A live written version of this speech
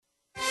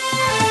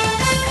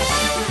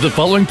The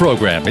following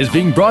program is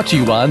being brought to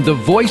you on the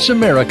Voice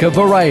America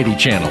Variety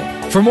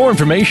Channel. For more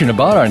information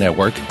about our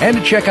network and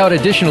to check out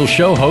additional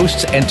show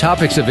hosts and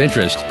topics of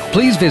interest,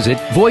 please visit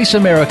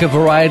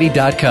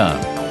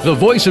voiceamericavariety.com. The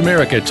Voice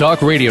America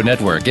Talk Radio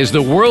Network is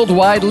the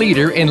worldwide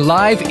leader in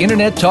live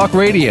Internet talk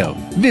radio.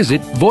 Visit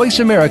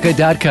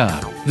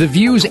voiceamerica.com. The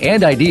views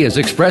and ideas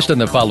expressed on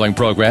the following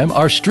program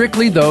are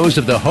strictly those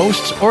of the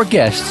hosts or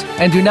guests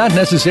and do not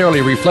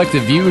necessarily reflect the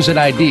views and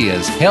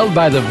ideas held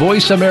by the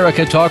Voice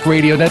America Talk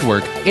Radio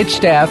Network, its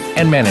staff,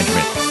 and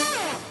management.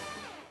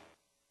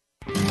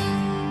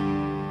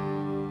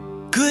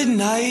 Good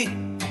night.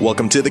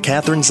 Welcome to the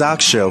Kathryn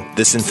Zox Show.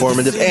 This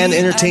informative and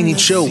entertaining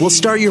show will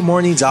start your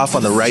mornings off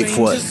on the right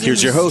foot.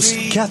 Here's your host,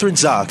 Kathryn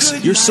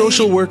Zox, your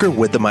social worker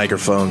with the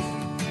microphone.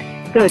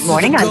 Good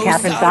morning. I'm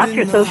Kathryn Zox,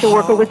 your social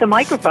worker with the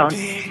microphone.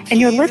 And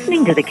you're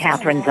listening to the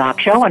Kathryn Zox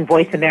Show on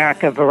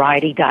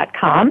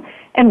VoiceAmericaVariety.com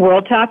and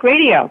World Talk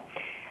Radio.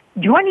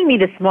 Joining me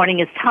this morning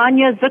is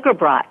Tanya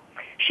Zuckerbrot.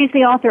 She's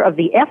the author of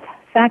the F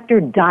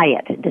Factor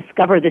Diet,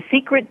 Discover the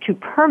Secret to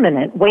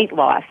Permanent Weight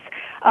Loss.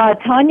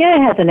 Tanya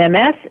has an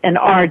MS, an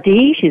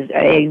RD. She's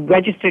a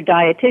registered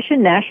dietitian,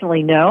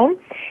 nationally known,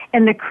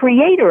 and the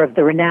creator of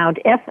the renowned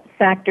F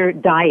Factor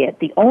Diet,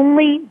 the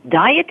only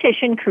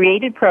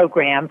dietitian-created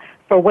program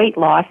for weight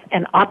loss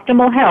and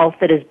optimal health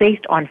that is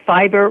based on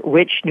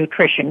fiber-rich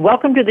nutrition.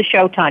 Welcome to the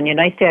show, Tanya.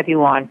 Nice to have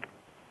you on.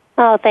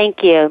 Oh,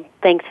 thank you.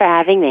 Thanks for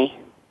having me.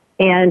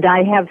 And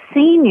I have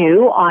seen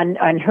you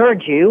and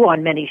heard you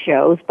on many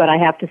shows, but I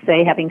have to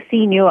say, having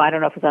seen you, I don't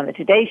know if it's on the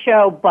Today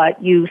Show,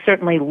 but you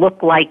certainly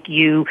look like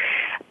you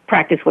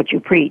practice what you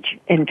preach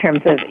in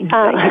terms of...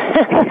 Well,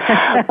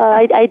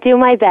 I do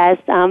my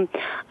best.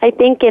 I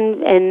think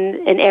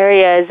in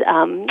areas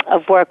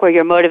of work where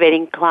you're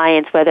motivating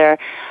clients, whether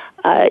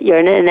you're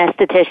an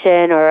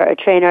anesthetician or a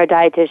trainer or a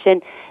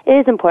dietitian, it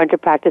is important to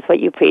practice what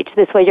you preach.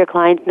 This way your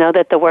clients know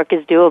that the work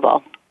is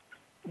doable.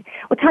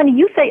 Well, Tanya,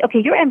 you say, okay,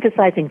 you're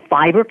emphasizing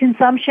fiber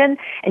consumption,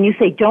 and you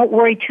say don't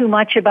worry too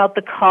much about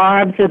the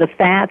carbs or the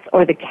fats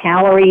or the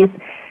calories.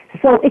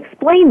 So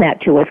explain that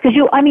to us, because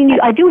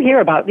I do hear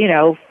about,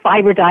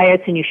 fiber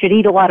diets, and you should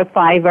eat a lot of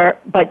fiber,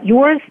 but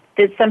yours,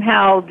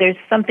 somehow there's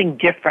something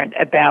different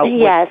about.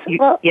 Yes.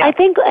 I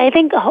think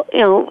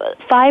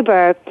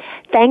fiber,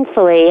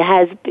 thankfully,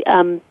 has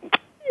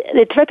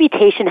its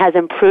reputation has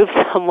improved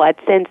somewhat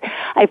since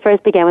I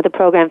first began with the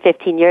program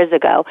 15 years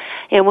ago.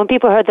 And when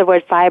people heard the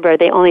word fiber,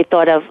 they only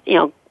thought of,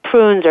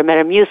 prunes or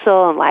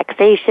Metamucil and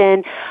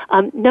laxation.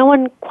 No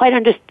one quite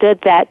understood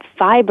that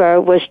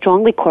fiber was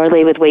strongly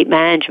correlated with weight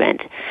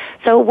management.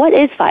 So what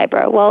is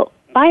fiber? Well,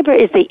 fiber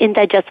is the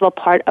indigestible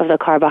part of the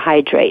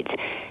carbohydrates.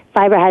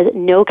 Fiber has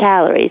no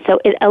calories, so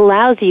it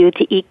allows you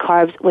to eat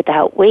carbs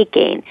without weight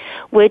gain,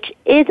 which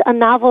is a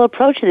novel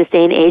approach in this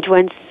day and age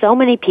when so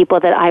many people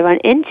that I run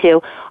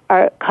into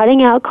are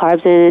cutting out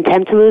carbs in an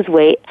attempt to lose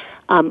weight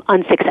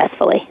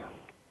unsuccessfully.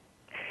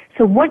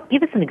 So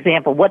give us an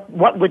example.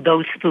 What would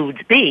those foods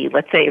be,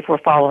 let's say, if we're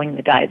following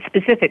the diet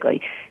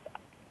specifically?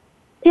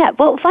 Yeah,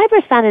 well, fiber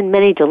is found in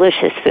many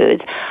delicious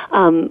foods.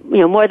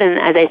 More than,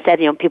 as I said,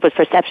 people's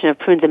perception of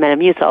prunes and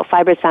Metamucil.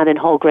 Fiber is found in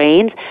whole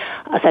grains,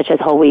 such as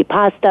whole wheat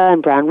pasta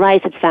and brown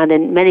rice. It's found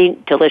in many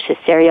delicious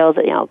cereals.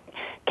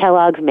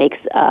 Kellogg's makes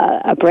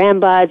a Bran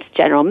Buds.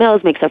 General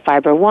Mills makes a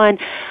Fiber One.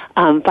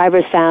 Fiber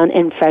is found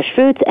in fresh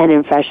fruits and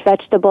in fresh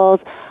vegetables.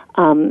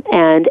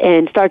 And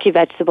in starchy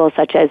vegetables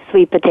such as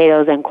sweet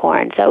potatoes and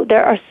corn. So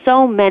there are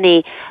so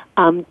many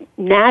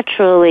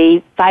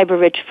naturally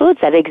fiber-rich foods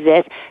that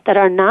exist that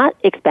are not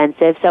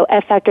expensive, so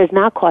F-Factor is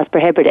not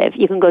cost-prohibitive.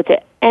 You can go to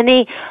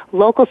any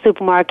local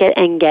supermarket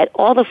and get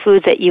all the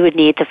foods that you would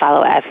need to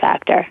follow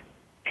F-Factor.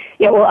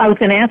 Yeah, well, I was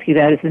going to ask you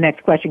that as the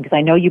next question because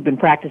I know you've been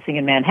practicing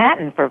in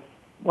Manhattan for,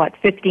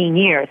 15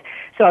 years.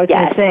 So I was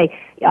going to say,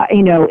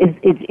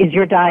 is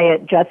your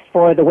diet just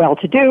for the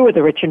well-to-do or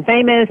the rich and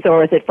famous,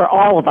 or is it for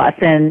all of us?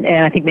 And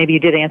I think maybe you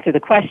did answer the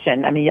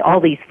question. I mean,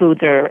 all these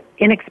foods are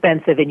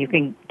inexpensive, and you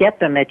can get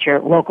them at your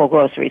local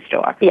grocery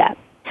store. Yeah.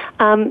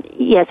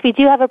 Yes, we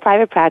do have a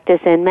private practice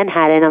in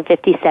Manhattan on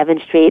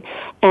 57th Street,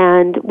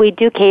 and we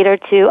do cater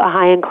to a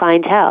high-end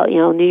clientele.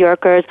 New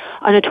Yorkers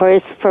are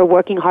notorious for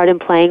working hard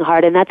and playing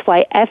hard, and that's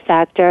why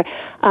F-Factor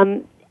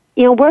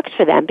works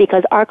for them,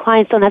 because our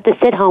clients don't have to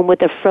sit home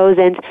with a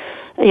frozen,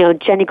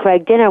 Jenny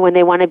Craig dinner when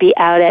they want to be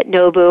out at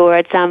Nobu or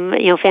at some,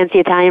 fancy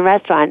Italian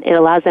restaurant. It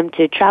allows them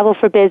to travel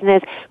for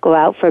business, go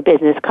out for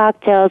business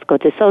cocktails, go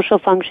to social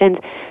functions.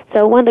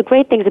 So one of the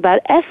great things about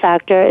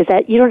F-Factor is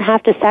that you don't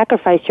have to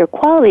sacrifice your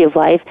quality of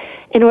life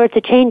in order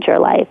to change your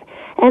life.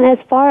 And as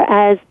far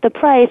as the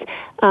price,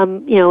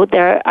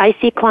 I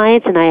see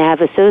clients and I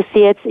have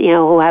associates,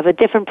 who have a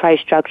different price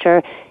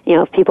structure.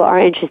 If people are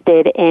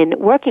interested in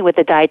working with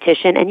a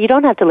dietitian, and you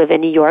don't have to live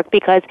in New York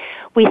because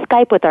we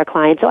Skype with our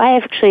clients. So I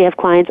actually have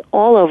clients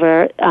all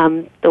over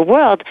the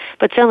world,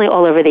 but certainly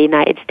all over the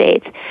United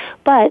States.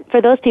 But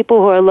for those people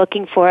who are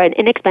looking for an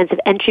inexpensive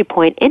entry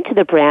point into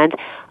the brand,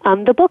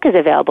 the book is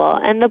available.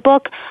 And the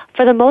book,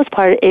 for the most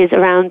part, is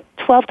around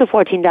 $12 to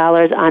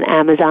 $14 on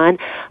Amazon.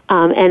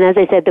 And as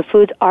I said, the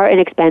foods are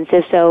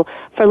inexpensive. So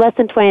for less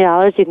than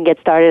 $120, you can get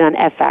started on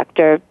F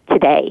Factor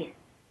today.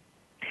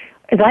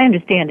 As I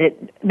understand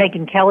it,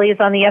 Megyn Kelly is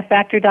on the F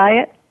Factor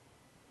diet?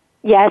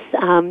 Yes,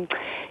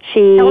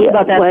 she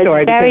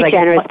was very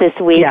generous this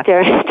week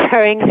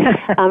during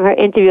her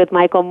interview with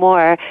Michael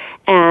Moore,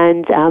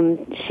 and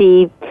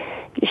she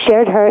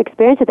shared her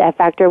experience with F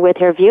Factor with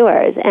her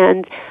viewers.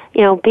 And,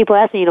 people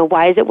ask me,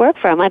 why does it work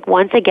for her? I'm like,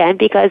 once again,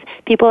 because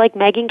people like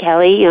Megyn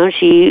Kelly,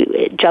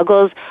 she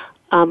juggles,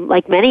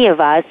 like many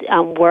of us,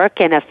 work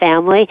and a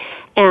family,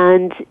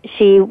 and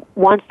she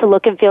wants to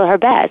look and feel her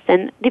best.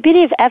 And the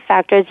beauty of F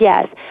Factor is,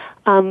 yes,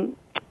 the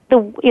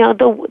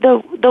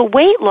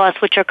weight loss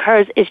which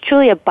occurs is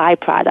truly a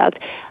byproduct,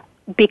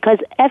 because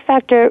F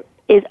Factor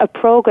is a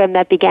program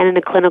that began in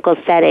a clinical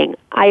setting.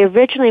 I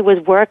originally was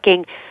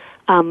working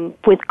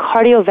with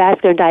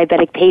cardiovascular and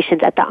diabetic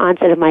patients at the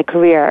onset of my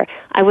career.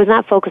 I was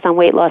not focused on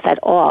weight loss at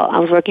all. I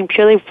was working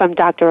purely from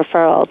doctor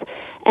referrals.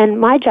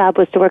 And my job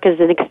was to work as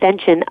an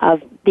extension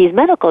of these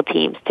medical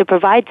teams to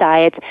provide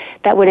diets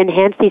that would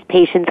enhance these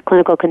patients'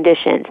 clinical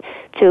conditions,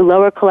 to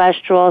lower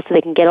cholesterol so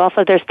they can get off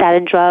of their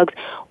statin drugs,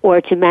 or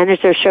to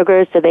manage their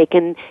sugars so they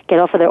can get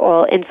off of their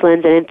oral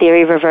insulins and, in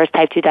theory, reverse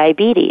type 2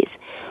 diabetes.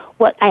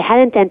 What I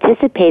hadn't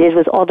anticipated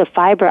was all the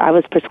fiber I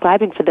was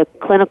prescribing for the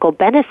clinical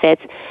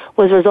benefits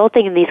was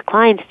resulting in these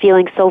clients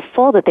feeling so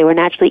full that they were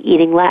naturally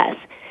eating less.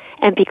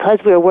 And because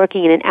we were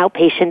working in an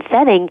outpatient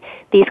setting,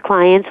 these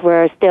clients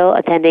were still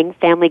attending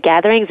family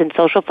gatherings and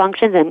social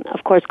functions and,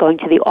 of course, going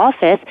to the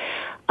office.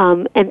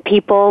 And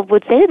people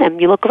would say to them,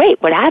 "You look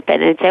great. What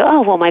happened?" And they'd say,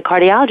 "Oh, well, my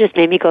cardiologist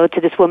made me go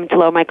to this woman to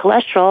lower my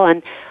cholesterol,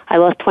 and I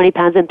lost 20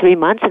 pounds in 3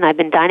 months, and I've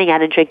been dining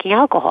out and drinking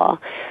alcohol."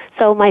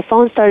 So my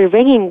phone started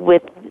ringing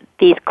with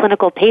these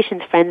clinical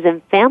patients, friends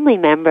and family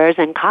members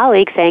and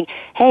colleagues saying,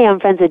 "Hey, I'm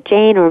friends with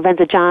Jane or I'm friends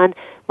with John.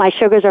 My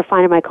sugars are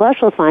fine and my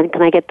cholesterol is fine.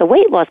 Can I get the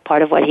weight loss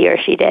part of what he or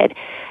she did?"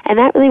 And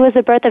that really was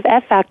the birth of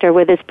F Factor,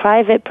 where this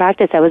private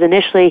practice that was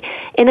initially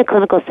in a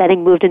clinical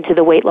setting moved into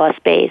the weight loss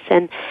space.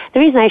 And the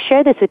reason I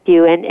share this with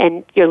you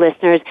and your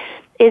listeners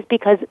is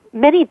because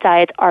many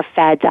diets are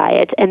fad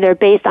diets, and they're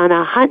based on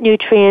a hot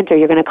nutrient or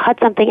you're going to cut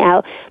something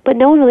out, but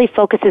no one really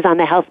focuses on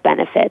the health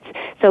benefits.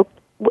 So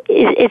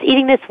is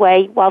eating this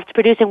way while it's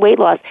producing weight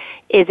loss,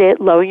 is it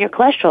lowering your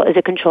cholesterol? Is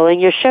it controlling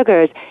your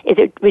sugars? Is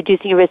it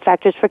reducing your risk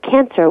factors for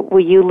cancer?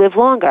 Will you live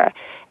longer?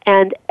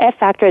 And F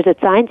Factor is a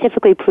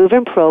scientifically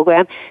proven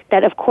program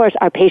that, of course,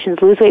 our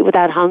patients lose weight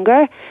without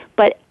hunger.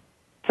 But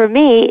for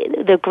me,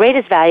 the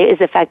greatest value is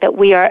the fact that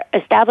we are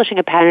establishing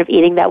a pattern of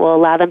eating that will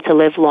allow them to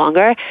live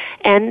longer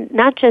and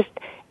not just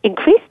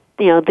increase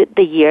the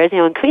years,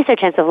 increase their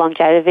chance of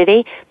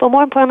longevity, but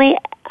more importantly,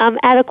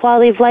 add a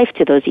quality of life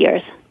to those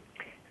years.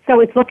 So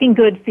it's looking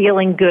good,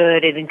 feeling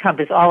good. It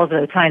encompasses all of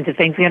those kinds of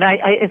things. And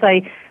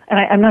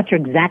I'm not sure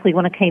exactly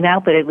when it came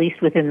out, but at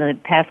least within the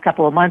past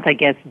couple of months, I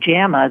guess,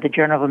 JAMA, the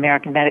Journal of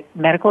American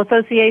Medical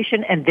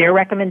Association, and their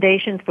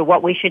recommendations for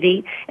what we should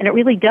eat. And it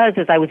really does,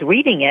 as I was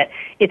reading it,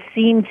 it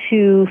seemed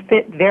to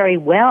fit very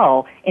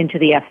well into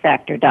the F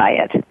Factor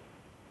diet.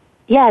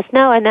 Yes,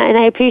 no, and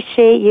I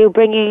appreciate you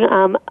bringing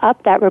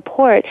up that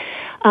report.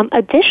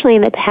 Additionally,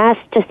 in the past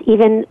just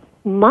even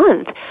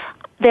month,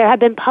 there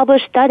have been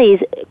published studies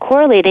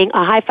correlating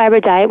a high-fiber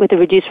diet with a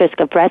reduced risk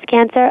of breast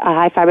cancer, a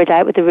high-fiber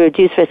diet with a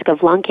reduced risk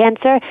of lung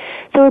cancer.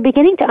 So we're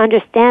beginning to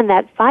understand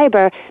that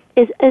fiber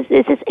is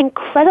this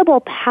incredible,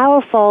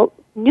 powerful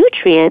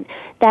nutrient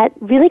that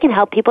really can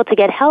help people to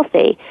get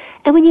healthy.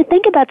 And when you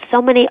think about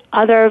so many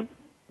other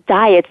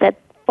diets that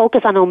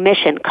focus on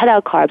omission, cut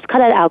out carbs,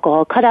 cut out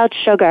alcohol, cut out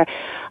sugar,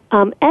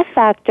 F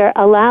Factor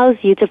allows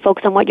you to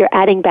focus on what you're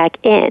adding back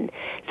in.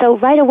 So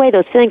right away,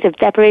 those feelings of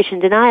deprivation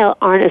and denial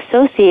aren't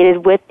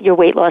associated with your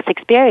weight loss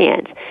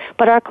experience.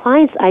 But our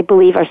clients, I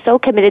believe, are so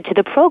committed to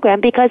the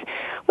program because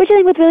we're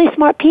dealing with really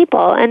smart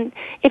people. And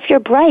if you're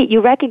bright,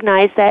 you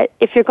recognize that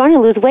if you're going to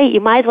lose weight,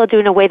 you might as well do it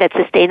in a way that's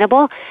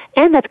sustainable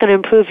and that's going to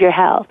improve your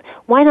health.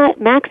 Why not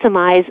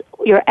maximize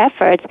your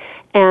efforts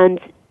and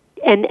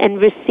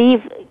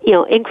receive,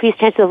 increased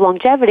chances of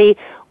longevity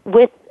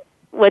with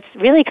what's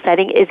really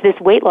exciting is this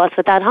weight loss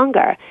without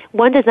hunger.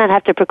 One does not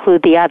have to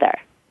preclude the other.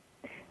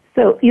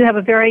 So you have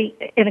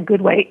in a good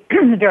way,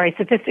 very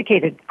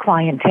sophisticated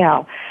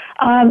clientele.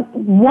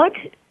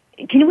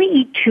 Can we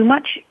eat too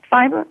much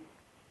fiber?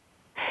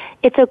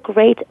 It's a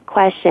great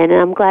question, and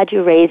I'm glad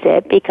you raised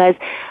it because,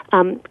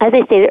 as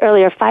I stated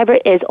earlier, fiber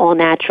is all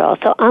natural.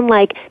 So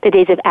unlike the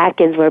days of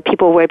Atkins where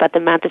people worry about the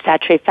amount of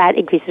saturated fat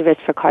increases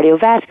risk for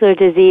cardiovascular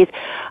disease,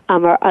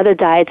 or other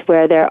diets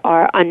where there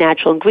are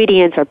unnatural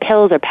ingredients or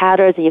pills or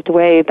powders and you have to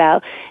worry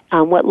about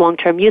what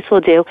long-term use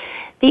will do,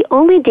 the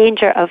only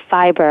danger of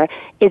fiber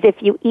is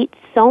if you eat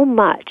so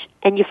much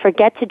and you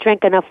forget to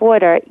drink enough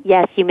water,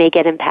 yes, you may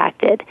get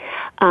impacted.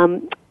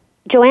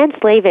 Joanne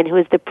Slavin, who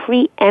is the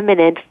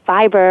preeminent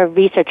fiber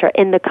researcher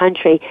in the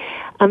country,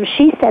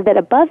 she said that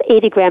above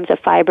 80 grams of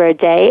fiber a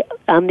day,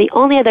 the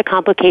only other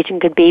complication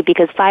could be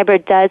because fiber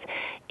does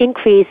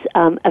increase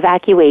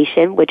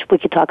evacuation, which we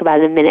could talk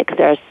about in a minute because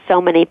there are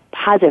so many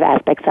positive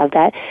aspects of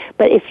that.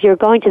 But if you're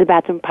going to the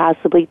bathroom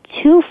possibly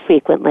too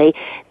frequently,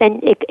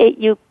 then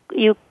you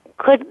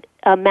could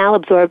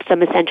malabsorb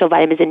some essential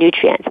vitamins and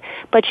nutrients.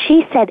 But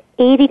she said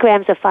 80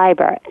 grams of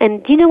fiber.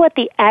 And do you know what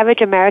the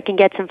average American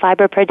gets in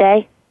fiber per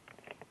day?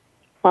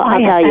 Well, I'll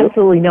tell you.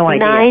 Absolutely no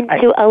idea. 9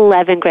 to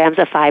 11 grams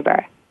of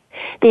fiber.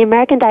 The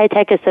American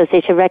Dietetic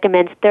Association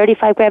recommends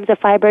 35 grams of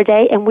fiber a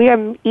day, and we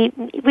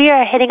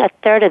are hitting a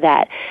third of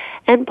that.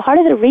 And part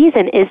of the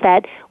reason is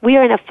that we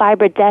are in a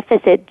fiber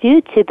deficit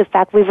due to the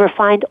fact we've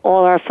refined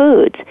all our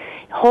foods.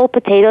 Whole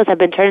potatoes have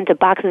been turned into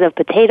boxes of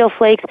potato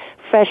flakes,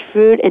 fresh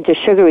fruit into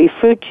sugary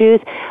fruit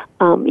juice,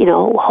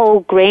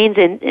 whole grains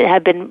and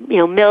have been,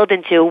 milled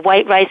into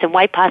white rice and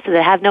white pasta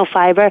that have no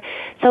fiber.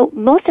 So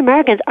most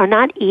Americans are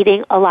not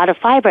eating a lot of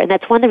fiber, and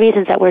that's one of the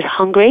reasons that we're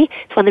hungry.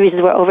 It's one of the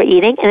reasons we're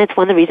overeating, and it's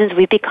one of the reasons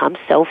we've become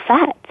so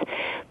fat.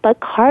 But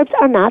carbs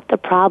are not the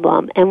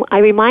problem. And I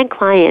remind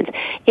clients,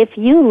 if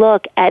you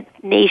look at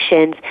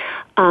nations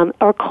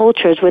or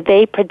cultures where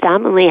they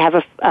predominantly have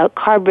a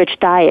carb-rich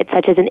diet,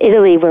 such as in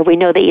Italy where we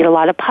know they eat a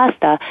lot of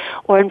pasta,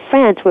 or in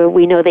France where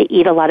we know they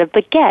eat a lot of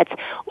baguettes,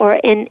 or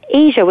in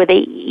Asia where they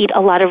eat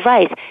a lot of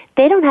rice,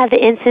 they don't have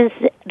the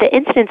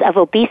incidence of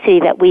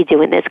obesity that we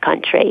do in this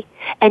country.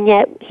 And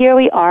yet here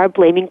we are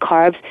blaming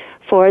carbs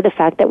for the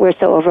fact that we're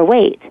so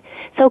overweight.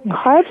 So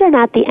carbs are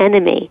not the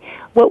enemy.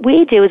 What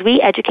we do is we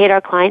educate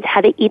our clients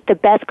how to eat the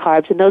best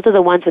carbs, and those are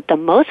the ones with the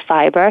most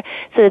fiber,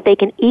 so that they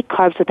can eat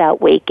carbs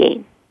without weight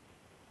gain.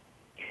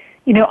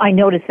 I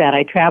notice that.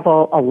 I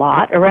travel a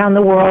lot around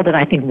the world, and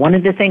I think one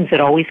of the things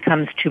that always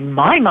comes to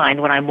my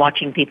mind when I'm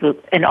watching people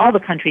in all the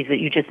countries that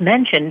you just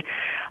mentioned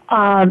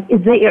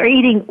is they are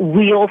eating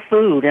real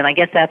food, and I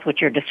guess that's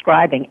what you're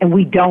describing. And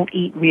we don't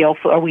eat real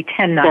food, or we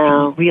tend not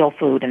to eat real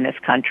food in this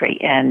country.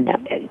 And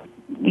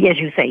as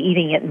you say,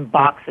 eating it in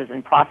boxes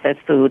and processed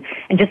food,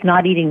 and just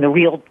not eating the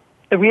real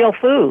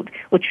food,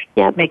 which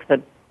makes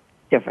a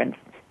difference.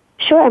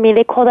 Sure. I mean,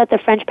 they call that the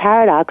French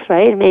paradox,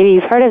 right? Maybe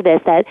you've heard of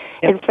this, that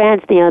in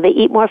France, they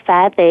eat more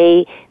fat,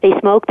 they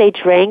smoke, they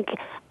drink,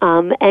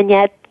 and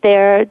yet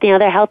they're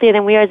healthier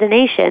than we are as a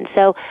nation.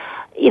 So,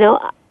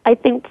 I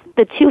think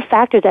the two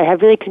factors that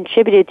have really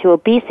contributed to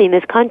obesity in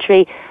this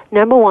country,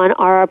 number one,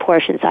 are our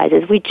portion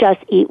sizes. We just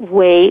eat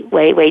way,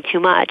 way, way too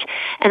much.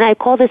 And I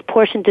call this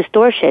portion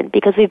distortion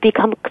because we've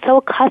become so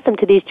accustomed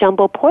to these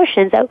jumbo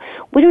portions that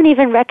we don't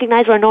even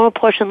recognize what a normal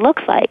portion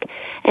looks like.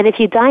 And if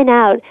you dine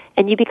out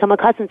and you become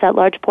accustomed to that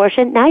large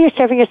portion, now you're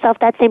serving yourself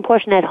that same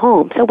portion at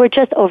home. So we're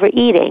just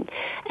overeating.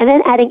 And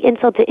then adding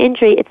insult to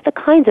injury, it's the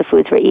kinds of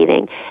foods we're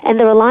eating. And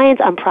the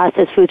reliance on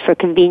processed foods for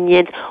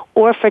convenience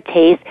or for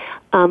taste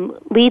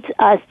leads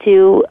us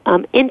to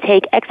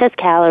intake excess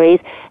calories,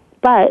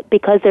 but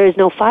because there is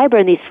no fiber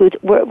in these foods,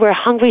 we're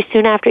hungry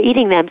soon after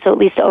eating them, so it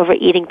leads to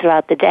overeating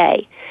throughout the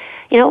day.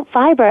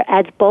 Fiber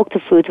adds bulk to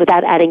foods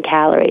without adding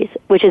calories,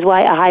 which is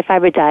why a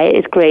high-fiber diet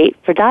is great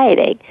for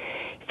dieting.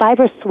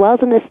 Fiber swells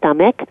in the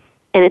stomach,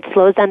 and it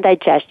slows down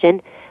digestion,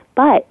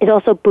 but it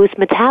also boosts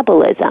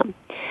metabolism.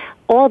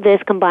 All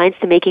this combines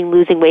to making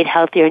losing weight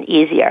healthier and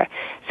easier.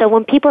 So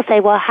when people say,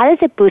 well, how does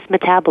it boost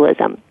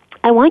metabolism?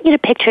 I want you to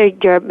picture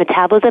your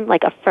metabolism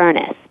like a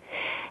furnace.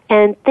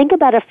 And think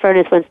about a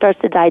furnace when it starts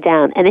to die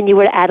down, and then you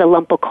were to add a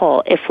lump of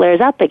coal. It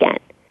flares up again.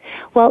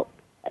 Well,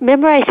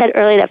 remember I said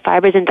earlier that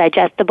fiber is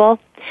indigestible?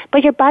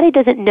 But your body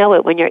doesn't know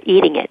it when you're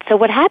eating it. So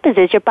what happens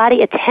is your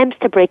body attempts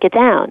to break it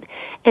down.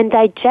 And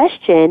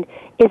digestion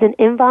is an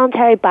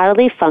involuntary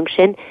bodily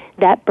function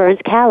that burns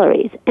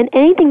calories. And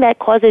anything that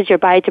causes your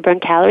body to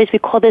burn calories, we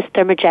call this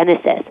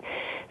thermogenesis.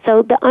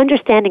 So the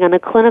understanding on a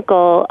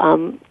clinical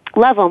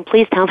level, and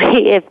please tell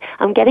me if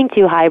I'm getting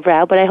too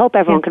highbrow, but I hope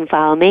everyone can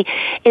follow me,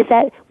 is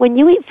that when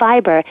you eat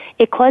fiber,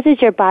 it causes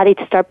your body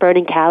to start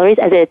burning calories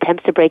as it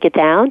attempts to break it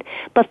down,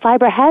 but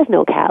fiber has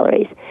no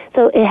calories.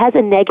 So it has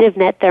a negative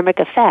net thermic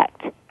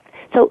effect.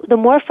 So the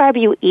more fiber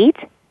you eat,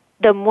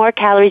 the more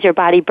calories your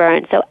body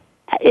burns. So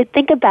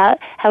think about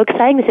how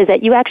exciting this is,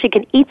 that you actually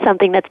can eat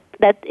something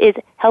that is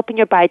helping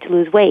your body to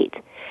lose weight.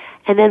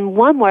 And then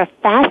one more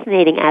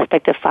fascinating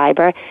aspect of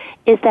fiber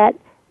is that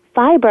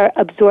fiber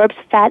absorbs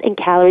fat and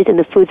calories in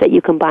the foods that you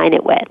combine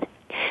it with.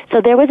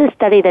 So there was a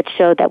study that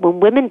showed that when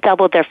women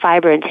doubled their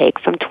fiber intake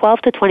from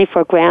 12 to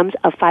 24 grams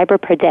of fiber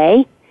per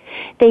day,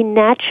 they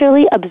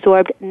naturally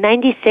absorbed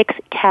 96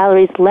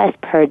 calories less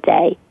per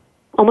day,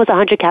 almost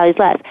 100 calories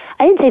less.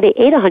 I didn't say they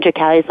ate 100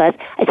 calories less.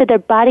 I said their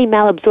body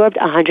malabsorbed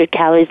 100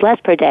 calories less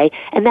per day,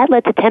 and that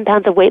led to 10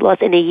 pounds of weight loss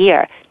in a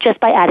year just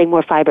by adding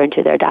more fiber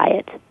into their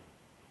diet.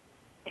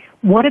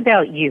 What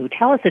about you?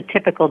 Tell us a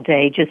typical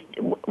day. Just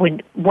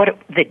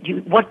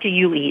what do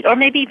you eat, or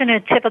maybe even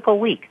a typical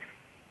week?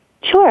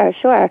 Sure.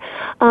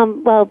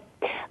 Well,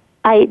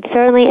 I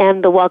certainly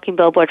am the walking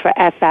billboard for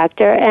F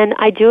Factor, and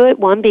I do it,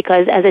 one,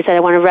 because, as I said, I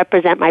want to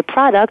represent my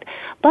product,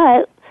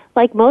 but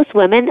like most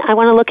women, I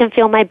want to look and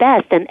feel my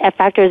best, and F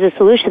Factor is a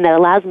solution that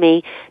allows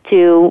me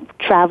to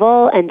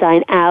travel and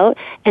dine out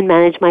and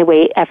manage my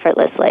weight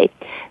effortlessly.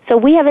 So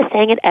we have a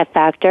saying at F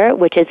Factor,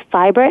 which is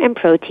fiber and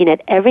protein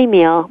at every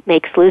meal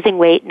makes losing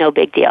weight no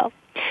big deal.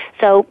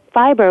 So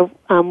fiber,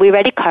 we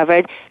already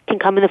covered, can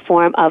come in the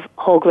form of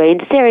whole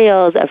grain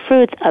cereals, of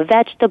fruits, of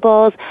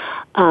vegetables,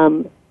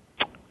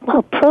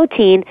 Well,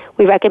 protein,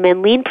 we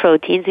recommend lean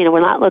proteins.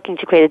 We're not looking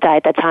to create a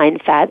diet that's high in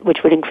fat, which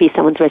would increase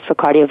someone's risk for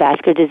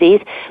cardiovascular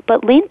disease.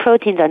 But lean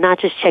proteins are not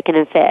just chicken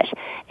and fish.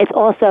 It's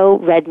also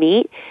red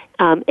meat.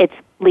 It's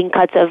lean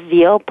cuts of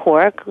veal,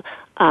 pork,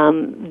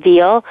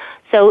 veal.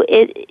 So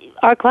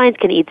our clients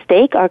can eat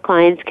steak. Our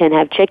clients can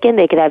have chicken.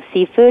 They could have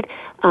seafood.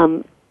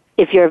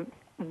 If you're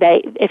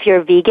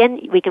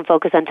vegan, we can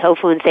focus on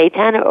tofu and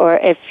seitan. Or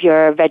if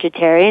you're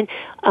vegetarian,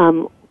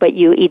 but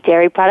you eat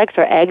dairy products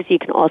or eggs, you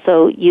can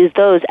also use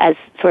those as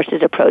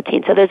sources of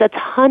protein. So there's a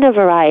ton of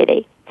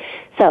variety.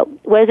 So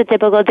what does a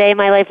typical day in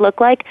my life look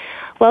like?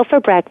 Well, for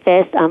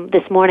breakfast,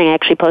 this morning I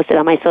actually posted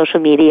on my social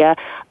media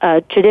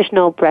a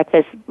traditional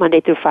breakfast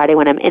Monday through Friday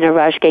when I'm in a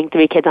rush getting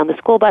 3 kids on the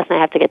school bus and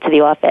I have to get to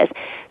the office.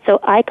 So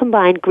I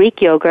combine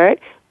Greek yogurt,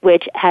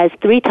 which has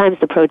 3 times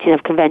the protein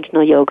of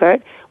conventional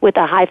yogurt, with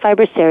a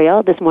high-fiber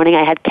cereal. This morning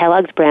I had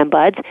Kellogg's Bran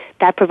Buds.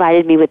 That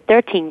provided me with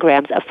 13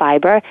 grams of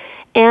fiber,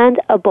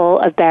 and a bowl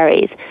of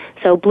berries.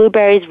 So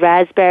blueberries,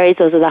 raspberries,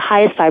 those are the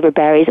highest fiber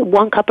berries.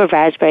 1 cup of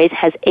raspberries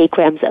has 8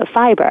 grams of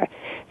fiber.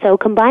 So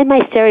combine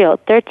my cereal,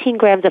 13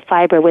 grams of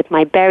fiber, with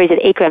my berries at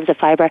 8 grams of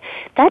fiber.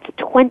 That's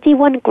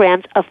 21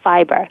 grams of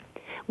fiber.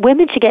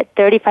 Women should get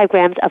 35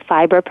 grams of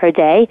fiber per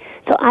day,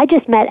 so I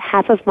just met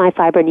half of my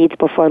fiber needs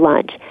before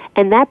lunch.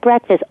 And that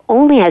breakfast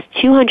only has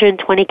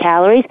 220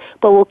 calories,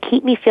 but will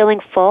keep me feeling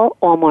full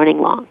all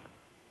morning long.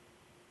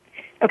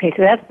 Okay,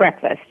 so that's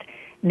breakfast.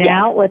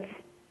 Now let's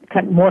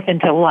morph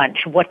into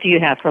lunch. What do you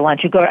have for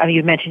lunch?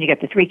 You mentioned you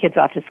get the 3 kids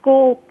off to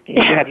school. You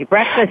have your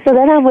breakfast. So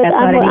then I'm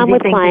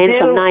with clients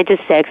from 9 to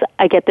 6.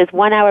 I get this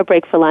 1 hour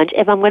break for lunch.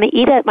 If I'm going to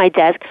eat at my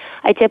desk,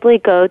 I typically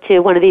go to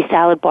one of these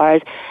salad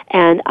bars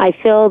and I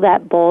fill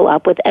that bowl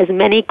up with as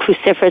many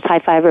cruciferous high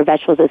fiber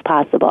vegetables as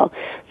possible.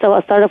 So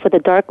I'll start off with a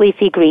dark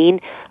leafy green.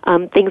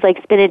 Things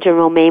like spinach and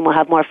romaine will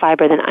have more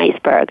fiber than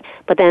iceberg.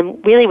 But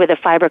then really where the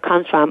fiber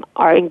comes from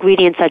are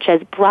ingredients such as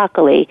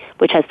broccoli,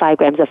 which has 5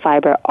 grams of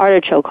fiber,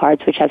 artichoke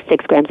hearts, which have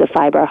 6 grams of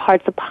fiber,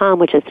 hearts of palm,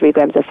 which has 3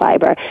 grams of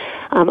fiber,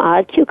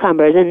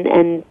 cucumbers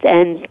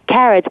and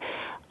carrots.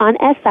 On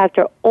F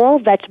Factor, all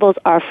vegetables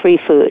are free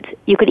foods.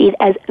 You could eat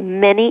as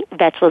many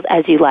vegetables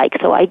as you like.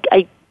 So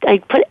I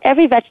put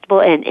every vegetable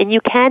in, and you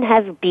can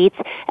have beets,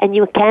 and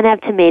you can have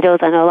tomatoes.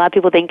 I know a lot of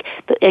people think,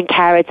 and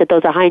carrots, that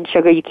those are high in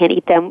sugar. You can't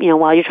eat them,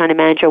 while you're trying to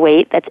manage your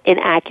weight. That's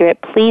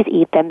inaccurate. Please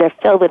eat them. They're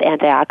filled with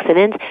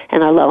antioxidants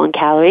and are low in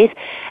calories.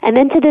 And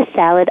then to this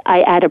salad,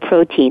 I add a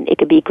protein. It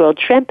could be grilled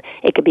shrimp.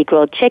 It could be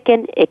grilled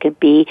chicken. It could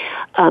be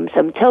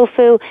some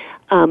tofu.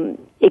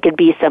 It could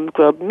be some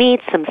grilled meat,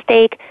 some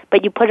steak,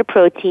 but you put a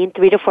protein,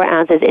 3 to 4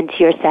 ounces, into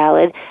your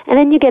salad, and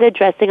then you get a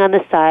dressing on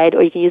the side,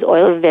 or you can use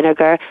oil and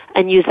vinegar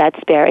and use that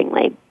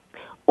sparingly.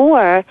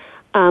 Or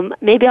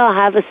maybe I'll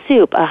have a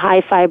soup, a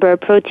high-fiber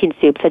protein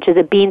soup, such as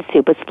a bean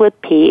soup, a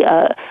split pea,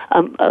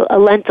 a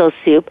lentil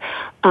soup,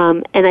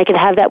 and I could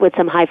have that with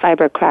some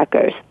high-fiber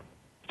crackers.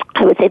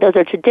 I would say those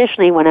are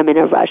traditionally when I'm in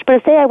a rush.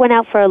 But say I went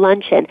out for a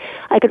luncheon,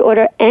 I could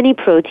order any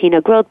protein,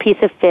 a grilled piece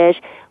of fish,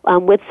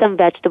 with some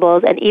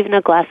vegetables, and even a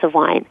glass of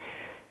wine.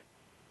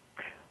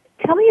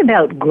 Tell me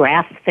about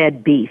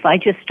grass-fed beef. I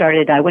just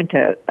started, I went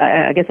to,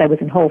 I guess I was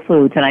in Whole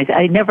Foods, and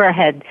I never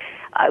had,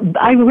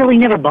 I really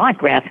never bought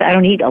grass. I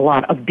don't eat a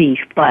lot of beef,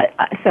 but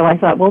so I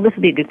thought, well, this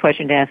would be a good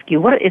question to ask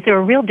you. Is there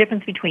a real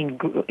difference between,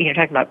 you're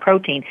talking about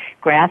protein,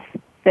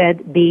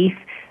 grass-fed beef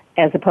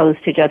as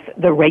opposed to just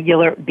the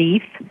regular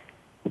beef?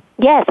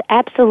 Yes,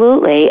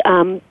 absolutely.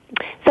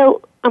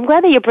 So I'm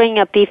glad that you're bringing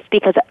up beef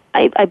because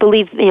I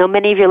believe,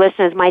 many of your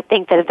listeners might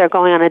think that if they're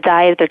going on a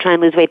diet, if they're trying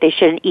to lose weight, they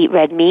shouldn't eat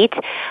red meat.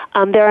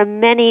 There are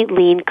many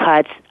lean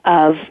cuts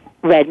of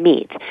red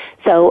meat.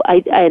 So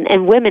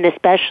and women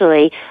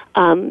especially,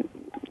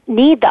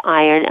 need the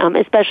iron,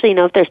 especially,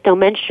 if they're still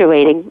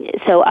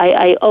menstruating. So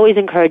I always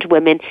encourage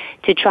women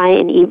to try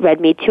and eat red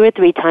meat 2 or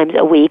 3 times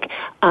a week,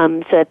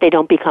 so that they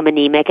don't become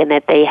anemic and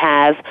that they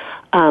have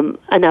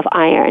enough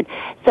iron.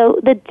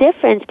 So the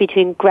difference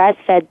between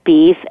grass-fed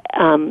beef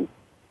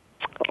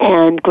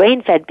and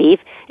grain-fed beef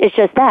is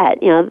just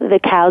that. The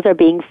cows are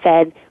being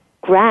fed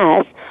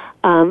grass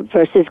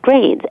versus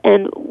grains.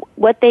 And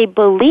what they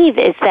believe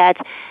is that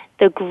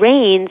the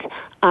grains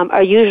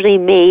are usually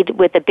made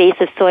with a base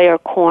of soy or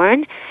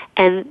corn,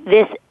 and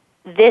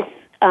this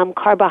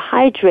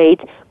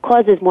carbohydrate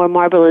causes more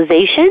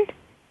marbleization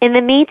in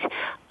the meat,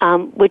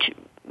 which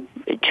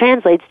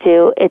translates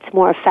to it's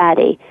more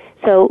fatty.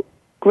 So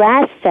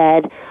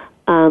grass-fed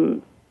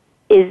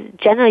is,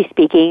 generally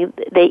speaking,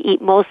 they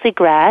eat mostly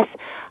grass,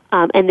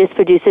 and this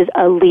produces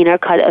a leaner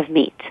cut of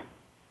meat.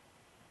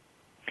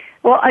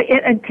 Well,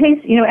 it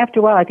tastes,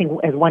 after a while, I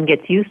think as one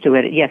gets used to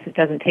it, yes, it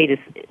doesn't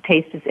taste,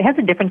 it has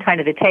a different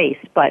kind of a taste,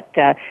 but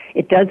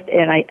it does,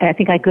 and I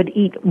think I could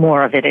eat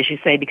more of it, as you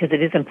say, because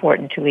it is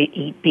important to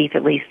eat beef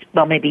at least,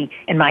 well, maybe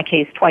in my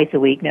case, twice a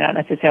week, not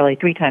necessarily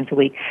 3 times a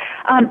week.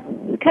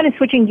 Kind of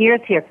switching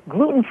gears here,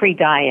 gluten-free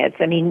diets,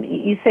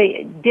 you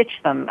say ditch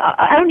them.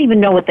 I don't even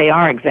know what they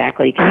are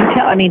exactly.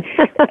 Can you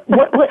tell?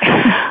 What?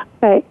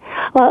 Right.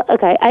 Well,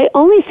 okay, I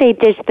only say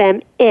ditch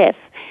them if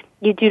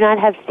you do not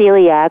have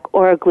celiac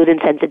or a gluten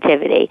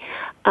sensitivity.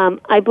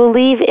 I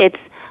believe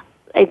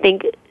I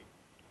think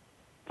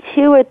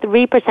 2 or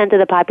 3% of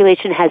the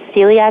population has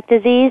celiac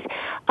disease,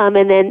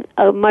 and then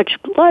a much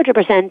larger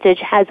percentage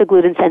has a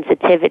gluten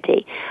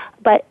sensitivity.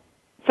 But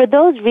for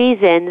those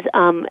reasons,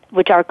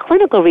 which are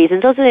clinical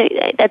reasons,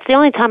 that's the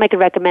only time I could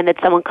recommend that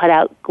someone cut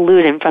out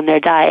gluten from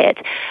their diet.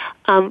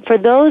 For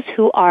those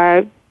who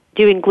are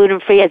doing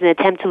gluten-free as an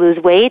attempt to lose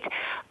weight,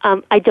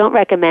 I don't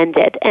recommend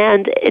it.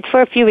 And it's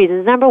for a few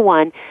reasons. Number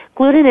one,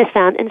 gluten is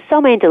found in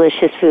so many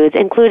delicious foods,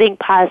 including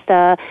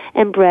pasta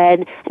and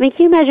bread. I mean,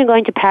 can you imagine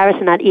going to Paris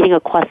and not eating a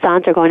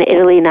croissant, or going to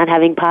Italy and not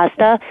having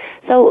pasta?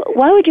 So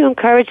why would you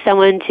encourage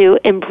someone to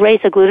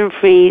embrace a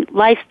gluten-free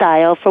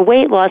lifestyle for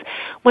weight loss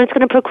when it's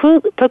going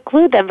to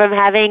preclude them from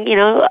having,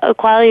 a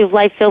quality of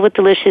life filled with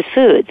delicious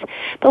foods?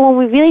 But when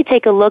we really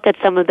take a look at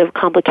some of the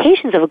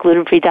complications of a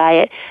gluten-free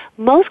diet,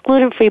 most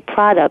gluten-free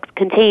products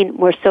contain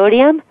more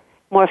sodium,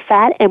 more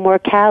fat, and more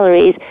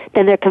calories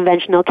than their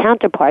conventional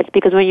counterparts,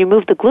 because when you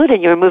remove the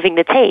gluten, you're removing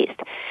the taste.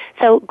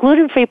 So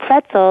gluten-free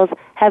pretzels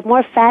have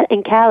more fat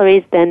and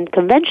calories than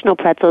conventional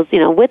pretzels,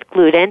 with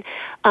gluten.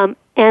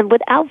 And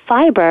without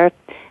fiber,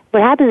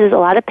 what happens is a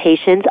lot of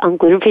patients on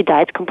gluten-free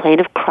diets complain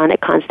of chronic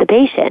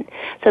constipation.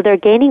 So they're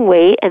gaining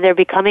weight and they're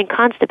becoming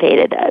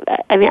constipated.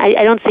 I mean,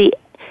 I don't see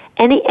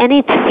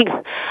anything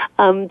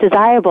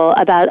desirable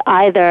about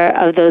either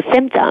of those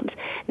symptoms.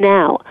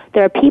 Now,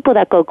 there are people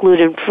that go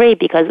gluten-free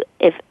because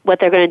if what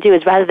they're going to do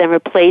is, rather than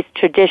replace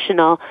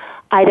traditional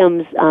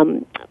items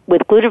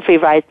with gluten-free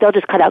varieties, they'll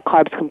just cut out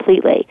carbs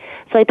completely.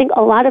 So I think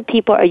a lot of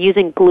people are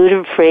using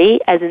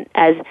gluten-free as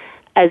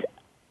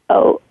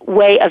a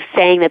way of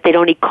saying that they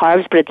don't eat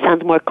carbs, but it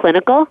sounds more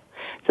clinical.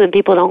 So then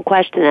people don't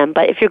question them.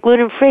 But if you're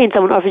gluten-free and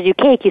someone offers you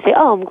cake, you say,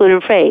 oh, I'm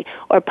gluten-free,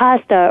 or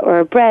pasta,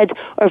 or bread,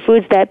 or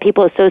foods that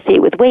people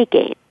associate with weight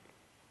gain.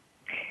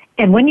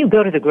 And when you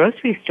go to the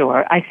grocery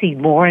store, I see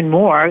more and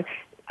more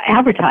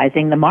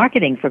advertising, the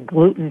marketing for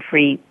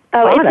gluten-free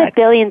products. It's a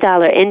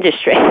billion-dollar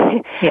industry.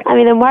 Yeah. I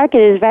mean, the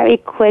market is very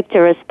quick to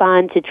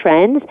respond to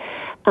trends.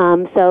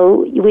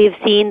 So we've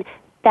seen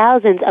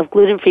thousands of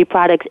gluten-free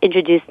products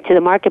introduced to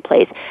the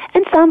marketplace,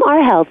 and some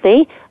are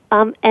healthy,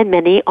 and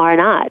many are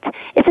not.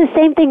 It's the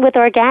same thing with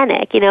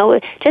organic.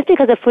 Just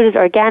because a food is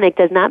organic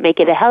does not make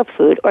it a health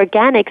food.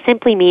 Organic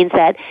simply means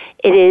that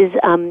it is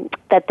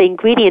that the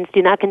ingredients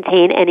do not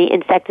contain any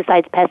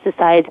insecticides,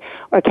 pesticides,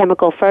 or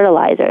chemical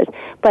fertilizers.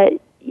 But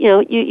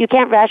you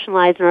can't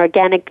rationalize an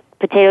organic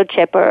potato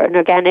chip or an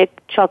organic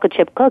chocolate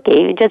chip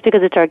cookie. And just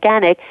because it's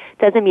organic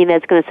doesn't mean that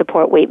it's going to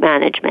support weight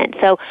management.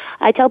 So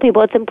I tell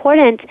people it's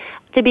important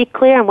to be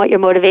clear on what your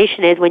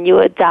motivation is when you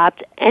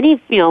adopt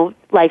any,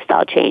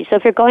 lifestyle change. So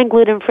if you're going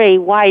gluten-free,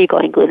 why are you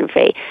going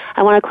gluten-free?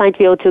 I want a client to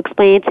be able to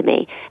explain it to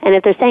me. And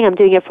if they're saying I'm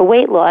doing it for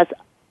weight loss,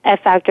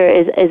 F-factor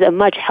is a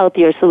much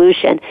healthier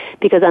solution,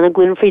 because on a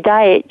gluten-free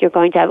diet, you're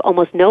going to have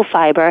almost no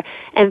fiber,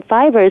 and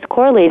fiber is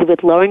correlated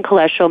with lowering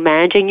cholesterol,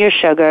 managing your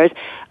sugars,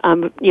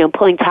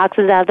 pulling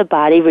toxins out of the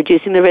body,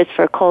 reducing the risk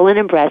for colon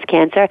and breast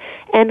cancer,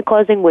 and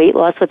causing weight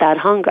loss without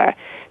hunger.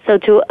 So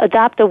to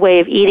adopt a way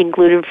of eating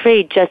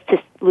gluten-free just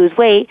to lose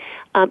weight,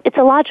 it's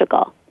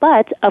illogical.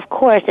 But, of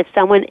course, if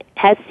someone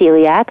has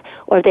celiac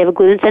or if they have a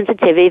gluten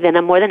sensitivity, then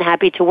I'm more than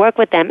happy to work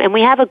with them. And we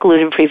have a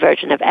gluten-free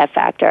version of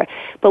F-Factor.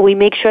 But we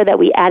make sure that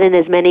we add in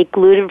as many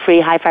gluten-free,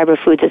 high-fiber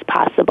foods as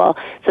possible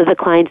so the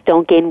clients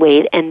don't gain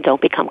weight and don't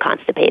become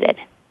constipated.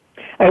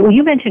 All right, well,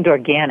 you mentioned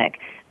organic.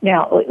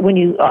 Now,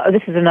 when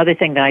this is another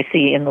thing that I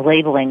see in the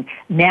labeling,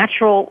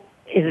 natural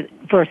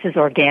versus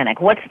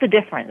organic. What's the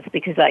difference?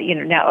 Because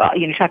now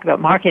you talk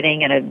about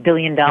marketing in a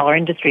billion-dollar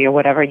industry or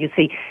whatever. You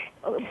see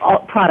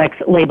all products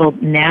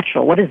labeled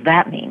natural. What does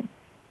that mean?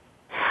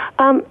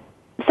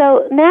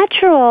 So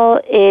natural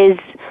is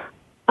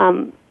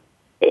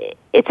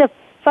it's a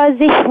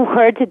fuzzy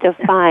word to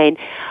define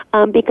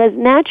because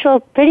natural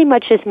pretty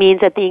much just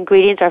means that the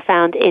ingredients are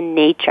found in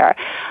nature,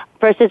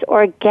 versus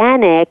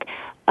organic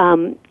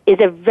is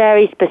a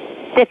very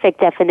specific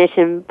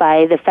definition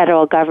by the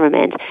federal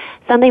government.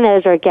 Something that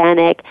is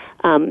organic,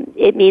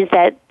 it means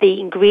that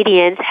the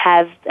ingredients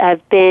have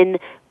been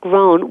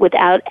grown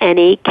without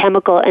any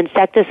chemical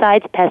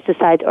insecticides,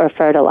 pesticides, or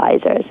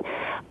fertilizers.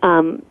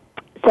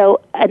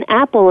 So an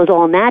apple is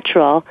all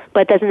natural,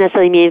 but doesn't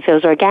necessarily mean if it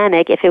was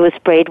organic if it was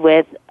sprayed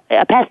with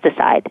a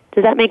pesticide.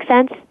 Does that make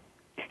sense?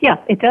 Yeah,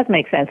 it does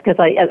make sense, because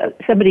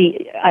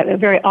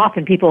very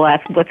often people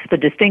ask what's the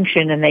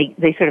distinction, and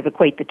they sort of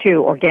equate the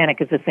two.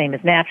 Organic is the same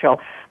as natural,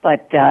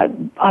 but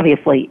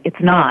obviously it's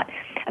not.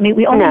 I mean,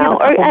 we only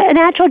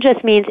natural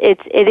just means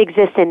it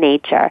exists in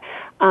nature.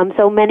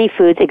 So many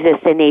foods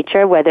exist in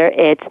nature, whether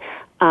it's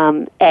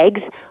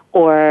eggs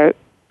or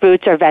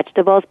fruits or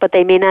vegetables, but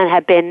they may not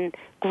have been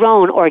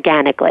grown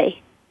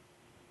organically.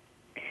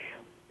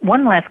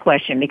 One last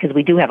question, because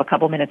we do have a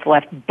couple minutes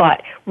left,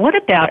 but what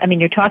about,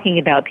 you're talking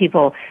about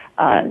people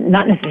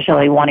not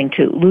necessarily wanting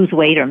to lose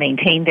weight or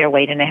maintain their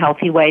weight in a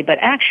healthy way, but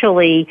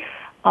actually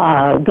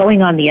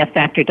going on the F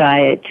Factor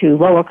diet to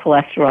lower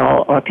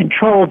cholesterol or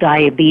control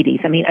diabetes?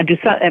 I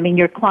mean,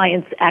 your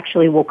clients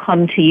actually will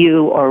come to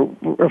you or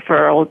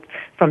referrals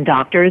from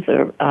doctors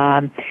or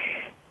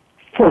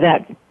for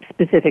that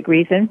specific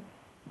reason?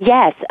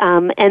 Yes,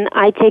 and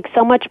I take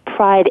so much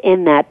pride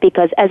in that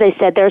because, as I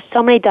said, there are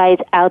so many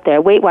diets out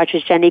there, Weight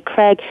Watchers, Jenny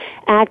Craig,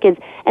 Atkins,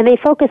 and they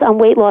focus on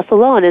weight loss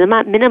alone, and I'm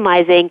not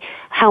minimizing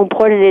how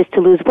important it is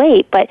to lose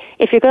weight, but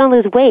if you're going to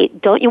lose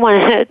weight, don't you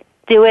want to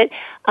do it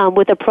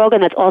with a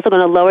program that's also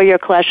going to lower your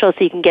cholesterol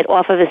so you can get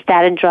off of a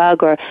statin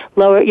drug or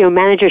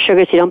manage your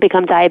sugar so you don't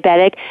become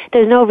diabetic?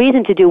 There's no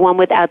reason to do one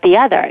without the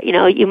other.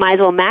 You might as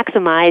well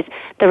maximize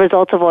the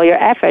results of all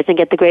your efforts and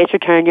get the greatest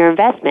return on your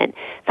investment.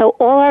 So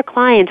all our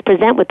clients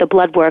present with the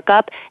blood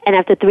workup, and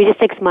after 3 to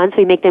 6 months,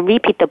 we make them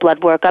repeat the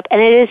blood workup,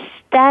 and it is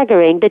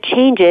staggering the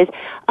changes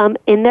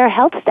in their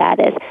health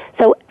status.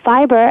 So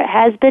fiber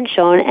has been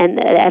shown, and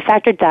a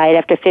factor diet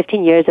after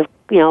 15 years of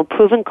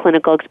proven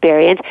clinical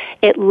experience,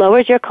 it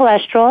lowers your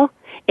cholesterol,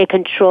 it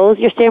controls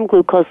your serum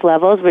glucose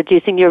levels,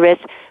 reducing your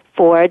risk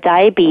for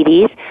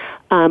diabetes,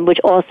 which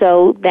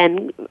also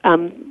then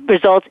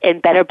results in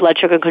better blood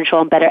sugar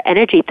control and better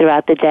energy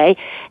throughout the day.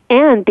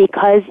 And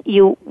because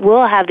you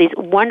will have these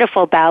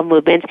wonderful bowel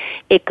movements,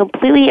 it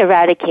completely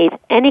eradicates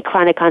any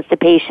chronic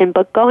constipation,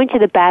 but going to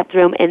the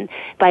bathroom and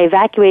by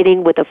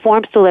evacuating with a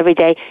form stool every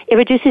day, it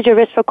reduces your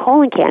risk for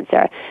colon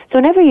cancer. So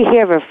whenever you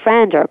hear of a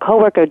friend or a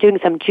coworker doing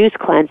some juice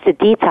cleanse to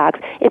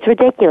detox, it's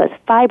ridiculous.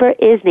 Fiber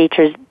is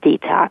nature's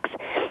detox.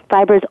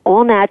 Fiber is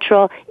all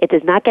natural. It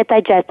does not get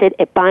digested.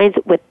 It binds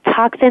with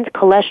toxins,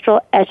 cholesterol,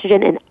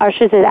 estrogen, and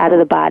ushers it out of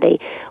the body,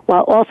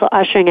 while also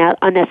ushering out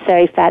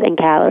unnecessary fat and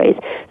calories.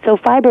 So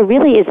fiber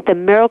really is the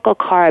miracle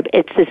carb.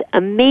 It's this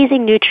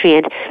amazing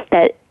nutrient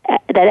that,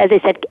 as I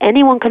said,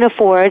 anyone can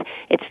afford.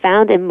 It's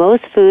found in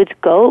most foods.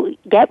 Go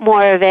get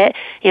more of it.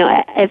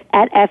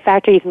 At F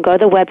Factor, you can go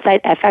to the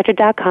website,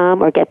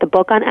 ffactor.com, or get the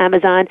book on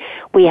Amazon.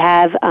 We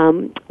have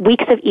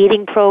weeks of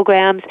eating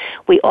programs.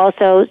 We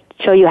also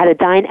show you how to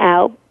dine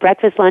out,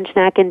 breakfast, lunch,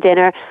 snack, and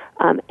dinner,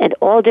 and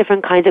all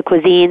different kinds of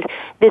cuisines.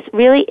 This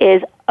really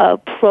is a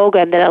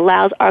program that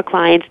allows our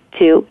clients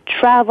to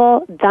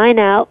travel, dine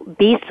out,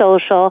 be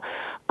social,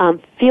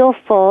 feel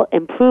full,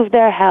 improve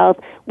their health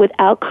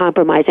without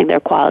compromising their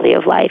quality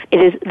of life.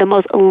 It is the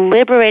most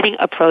liberating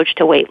approach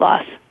to weight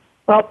loss.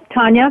 Well,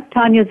 Tanya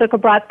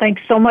Zuckerbrot,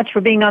 thanks so much for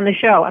being on the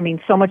show. I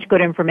mean, so much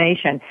good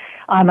information.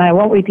 I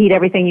won't repeat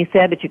everything you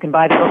said, but you can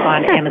buy the book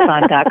on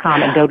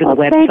Amazon.com and go to the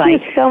website.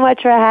 Thank you so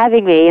much for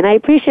having me, and I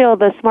appreciate all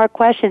the smart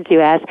questions you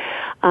asked.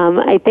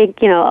 I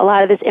think, a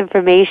lot of this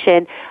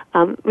information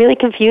really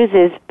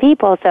confuses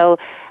people, so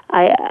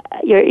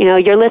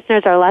your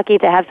listeners are lucky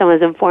to have someone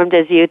as informed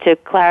as you to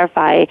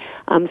clarify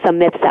some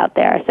myths out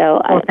there.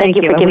 So thank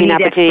you for giving me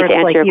an opportunity to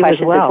answer your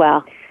questions as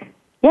well.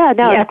 Yeah,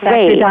 no, it's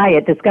great. Factor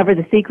Diet, discover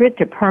the secret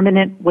to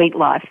permanent weight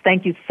loss.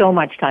 Thank you so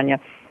much, Tanya.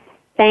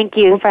 Thank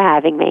you for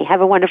having me.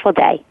 Have a wonderful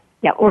day.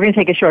 Yeah, we're going to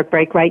take a short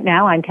break right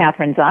now. I'm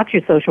Kathryn Zox,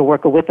 your social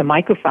worker with a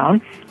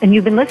microphone, and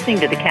you've been listening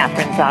to the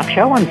Kathryn Zox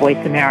Show on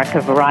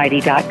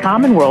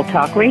VoiceAmericaVariety.com and World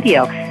Talk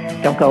Radio.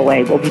 Don't go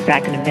away. We'll be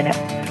back in a minute.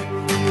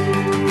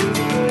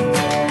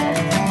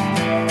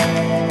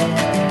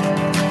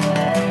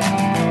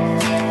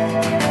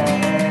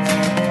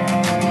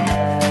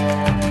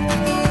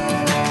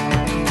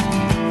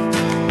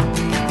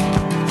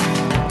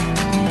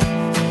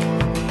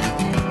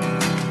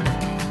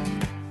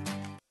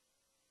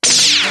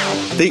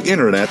 The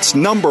Internet's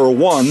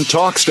 #1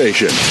 talk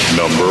station.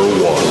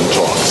 #1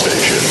 talk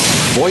station.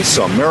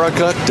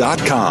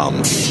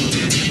 VoiceAmerica.com.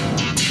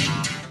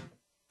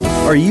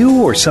 Are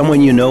you or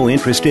someone you know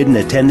interested in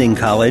attending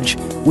college?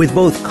 With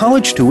both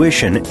college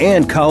tuition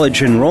and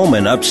college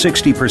enrollment up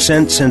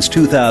 60% since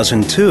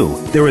 2002,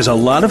 there is a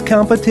lot of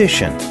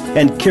competition,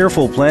 and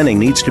careful planning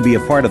needs to be a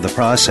part of the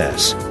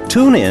process.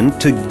 Tune in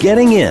to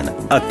Getting In,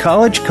 a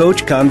college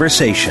coach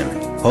conversation,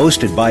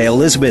 hosted by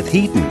Elizabeth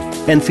Heaton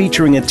and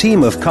featuring a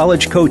team of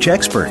college coach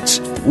experts.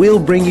 We'll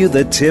bring you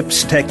the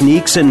tips,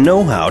 techniques, and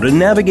know-how to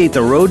navigate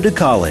the road to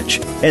college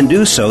and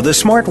do so the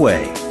smart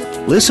way.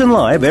 Listen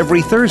live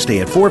every Thursday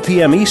at 4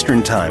 p.m.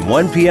 Eastern Time,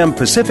 1 p.m.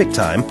 Pacific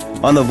Time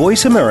on the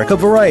Voice America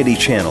Variety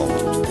Channel.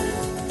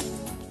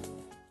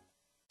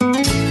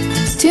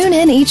 Tune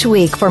in each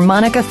week for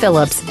Monica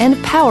Phillips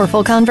and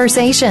Powerful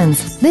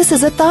Conversations. This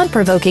is a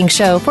thought-provoking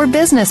show for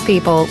business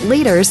people,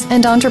 leaders,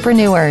 and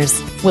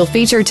entrepreneurs. We'll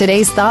feature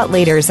today's thought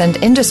leaders and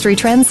industry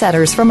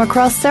trendsetters from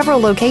across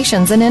several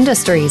locations and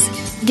industries.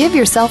 Give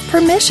yourself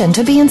permission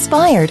to be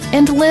inspired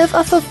and live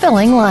a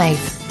fulfilling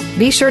life.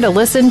 Be sure to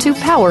listen to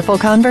Powerful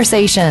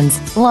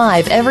Conversations,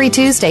 live every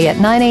Tuesday at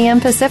 9 a.m.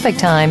 Pacific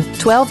Time,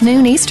 12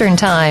 noon Eastern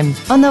Time,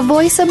 on the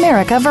Voice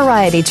America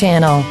Variety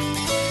Channel.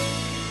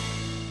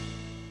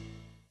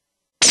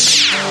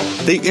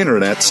 The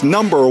Internet's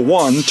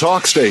 #1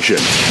 talk station.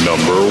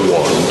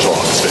 #1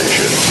 talk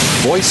station.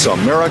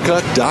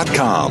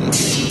 VoiceAmerica.com.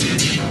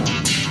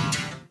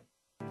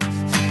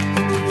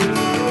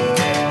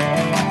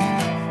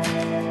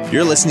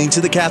 You're listening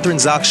to The Kathryn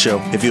Zox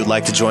Show. If you would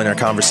like to join our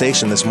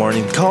conversation this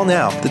morning, call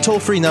now. The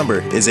toll-free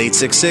number is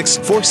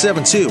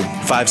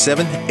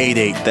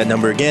 866-472-5788. That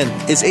number again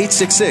is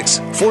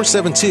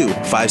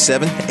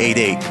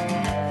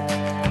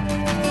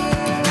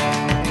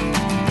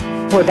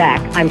 866-472-5788. We're back.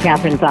 I'm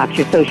Kathryn Zox,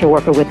 your social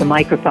worker with the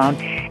microphone,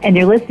 and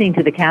you're listening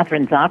to The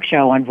Kathryn Zox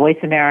Show on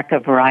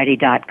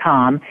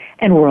VoiceAmericaVariety.com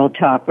and World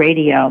Talk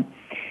Radio.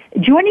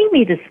 Joining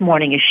me this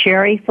morning is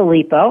Sherri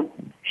Fillipo.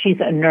 She's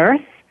a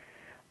nurse.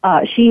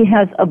 She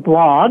has a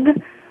blog,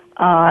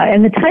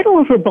 and the title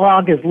of her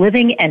blog is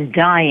Living and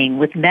Dying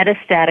with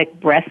Metastatic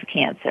Breast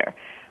Cancer.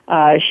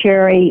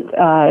 Sherri,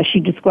 she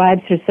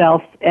describes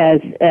herself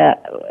as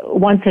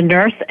once a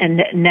nurse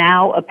and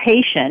now a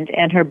patient,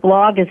 and her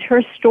blog is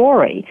her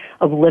story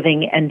of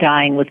living and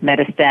dying with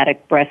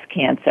metastatic breast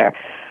cancer.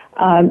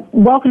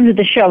 Welcome to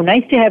the show.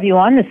 Nice to have you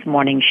on this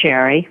morning,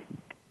 Sherri.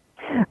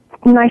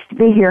 Nice to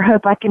be here.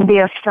 Hope I can be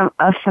of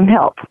some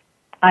help.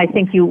 I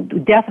think you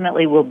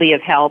definitely will be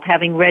of help.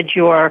 Having read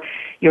your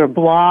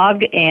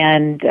blog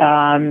and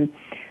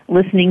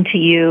listening to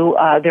you,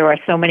 there are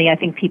so many, I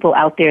think, people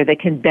out there that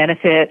can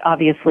benefit,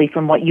 obviously,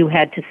 from what you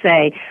had to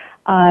say.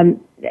 I'm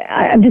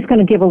just going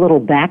to give a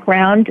little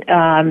background.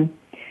 On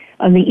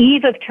the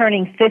eve of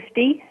turning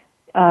 50,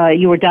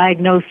 you were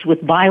diagnosed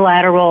with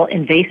bilateral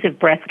invasive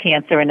breast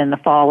cancer, and in the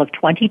fall of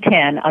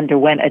 2010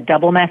 underwent a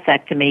double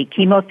mastectomy,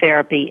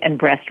 chemotherapy, and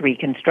breast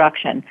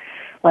reconstruction.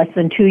 Less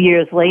than 2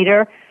 years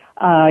later,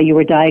 you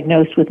were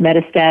diagnosed with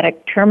metastatic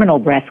terminal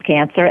breast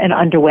cancer and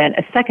underwent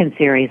a second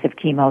series of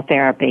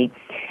chemotherapy.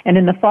 And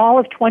in the fall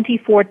of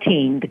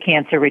 2014, the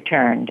cancer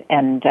returned,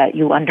 and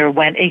you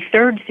underwent a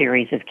third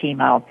series of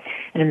chemo.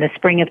 And in the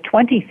spring of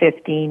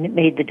 2015,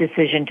 made the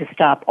decision to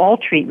stop all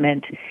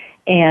treatment,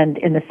 and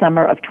in the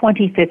summer of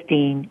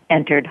 2015,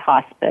 entered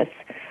hospice.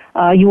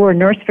 You were a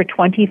nurse for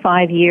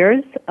 25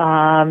 years,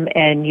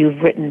 and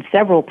you've written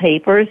several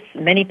papers,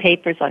 many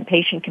papers on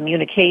patient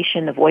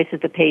communication, the voice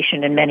of the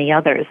patient, and many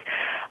others.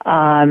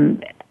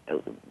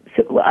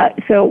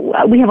 So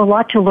we have a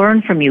lot to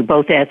learn from you,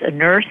 both as a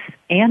nurse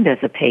and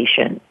as a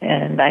patient,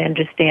 and I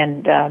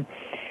understand.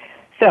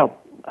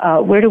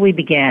 Where do we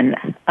begin?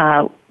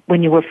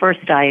 When you were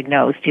first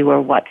diagnosed, you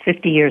were,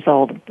 50 years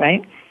old,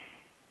 right?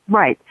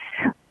 Right.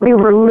 We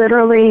were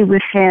literally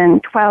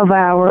within 12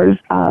 hours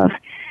of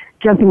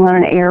jumping on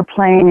an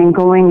airplane and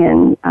going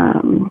and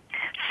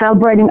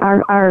celebrating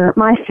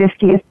my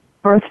 50th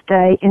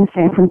birthday in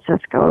San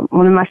Francisco,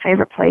 one of my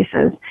favorite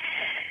places.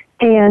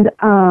 And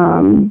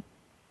I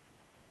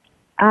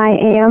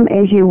am,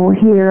 as you will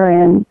hear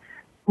in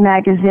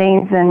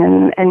magazines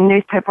and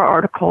newspaper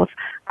articles,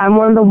 I'm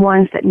one of the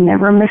ones that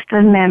never missed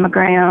a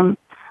mammogram.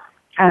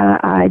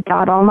 I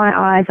dot all my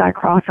I's, I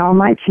cross all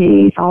my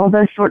T's, all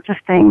those sorts of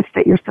things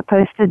that you're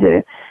supposed to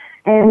do.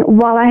 And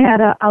while I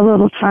had a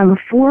little time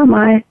before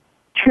my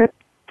trip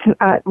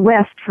to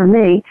west for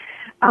me,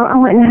 I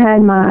went and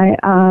had my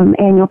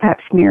annual pap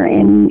smear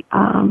and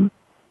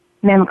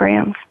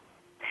mammograms.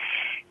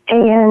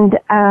 And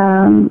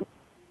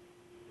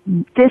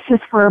this is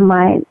where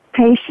my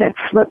patient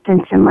flipped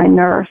into my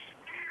nurse.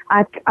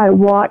 I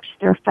watched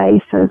their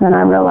faces and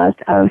I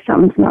realized,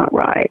 something's not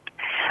right.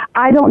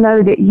 I don't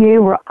know that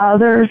you or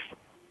others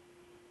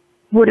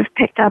would have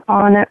picked up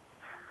on it.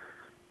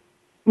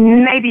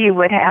 Maybe you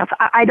would have.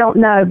 I don't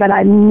know, but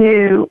I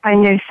knew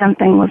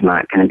something was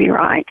not going to be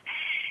right.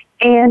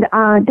 And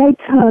they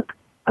took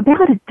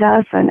about a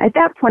dozen. At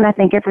that point, I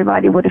think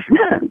everybody would have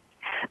known.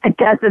 A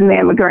dozen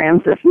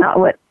mammograms is not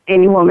what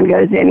any woman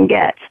goes in and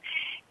gets.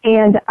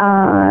 And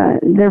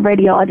the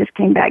radiologist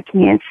came back to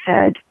me and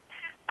said,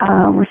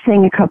 we're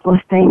seeing a couple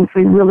of things.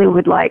 We really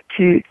would like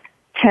to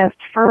test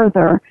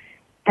further.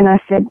 And I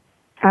said,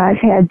 I've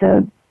had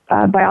the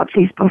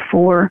biopsies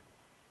before.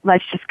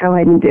 Let's just go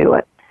ahead and do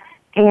it.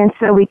 And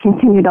so we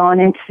continued on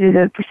into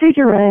the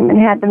procedure room and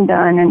had them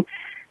done. And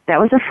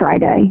that was a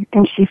Friday.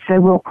 And she said,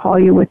 we'll call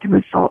you with the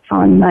results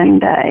on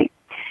Monday.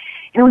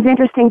 And it was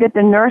interesting that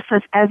the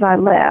nurses, as I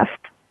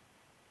left,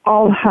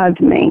 all hugged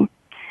me.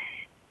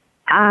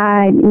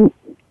 At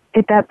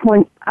that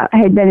point, I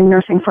had been in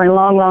nursing for a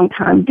long, long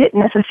time, didn't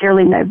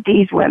necessarily know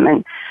these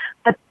women.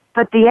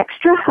 But the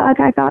extra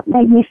hug I got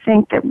made me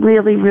think that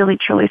really, really,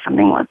 truly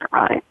something wasn't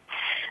right.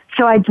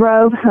 So I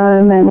drove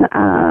home and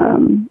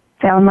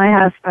found my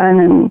husband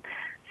and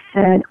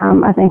said,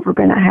 I think we're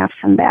going to have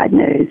some bad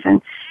news.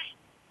 And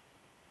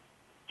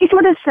he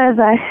sort of says,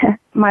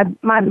 my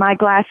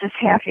glass is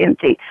half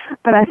empty.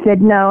 But I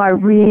said, no, I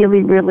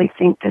really, really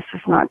think this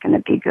is not going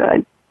to be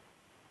good.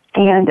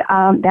 And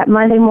that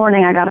Monday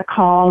morning, I got a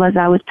call as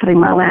I was putting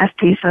my last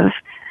piece of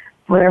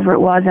whatever it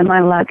was in my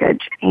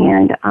luggage.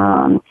 And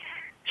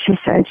she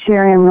said,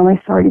 Sherri, I'm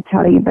really sorry to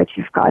tell you, but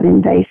you've got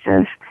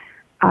invasive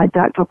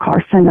ductal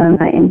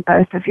carcinoma in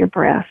both of your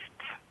breasts.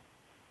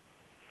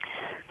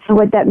 So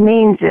what that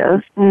means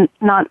is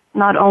not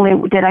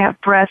only did I have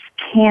breast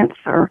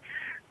cancer,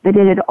 but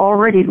it had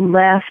already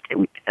left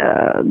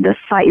the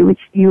site. You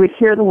would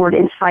hear the word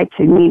in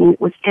situ, meaning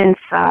it was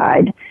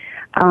inside,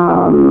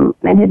 and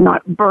had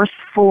not burst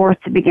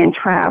forth to begin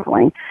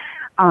traveling.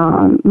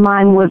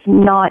 Mine was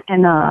not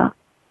in a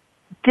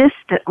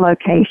distant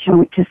location,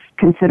 which is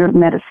considered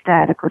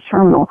metastatic or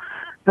terminal,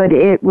 but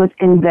it was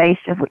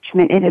invasive, which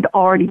meant it had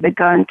already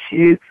begun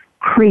to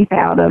creep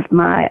out of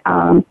my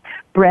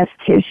breast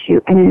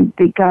tissue and had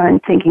begun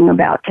thinking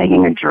about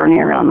taking a journey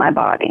around my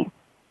body.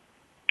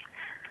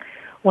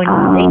 When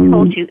they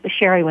told you,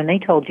 Sherri, when they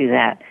told you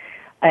that,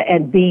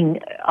 and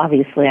being,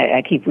 obviously,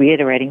 I keep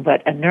reiterating,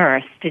 but a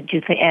nurse, did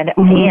you think,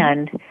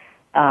 and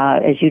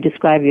as you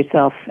describe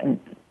yourself, and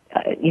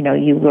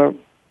you were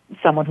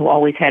someone who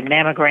always had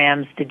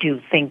mammograms, did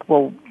you think,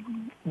 well,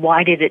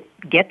 why did it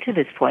get to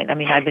this point? I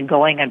mean, I've been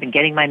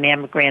getting my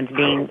mammograms,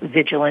 being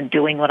vigilant,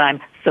 doing what I'm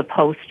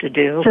supposed to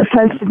do.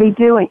 Supposed to be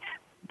doing.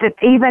 That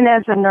even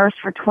as a nurse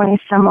for 20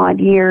 some odd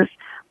years,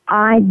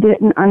 I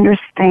didn't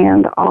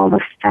understand all the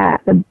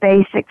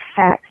basic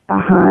facts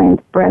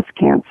behind breast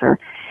cancer.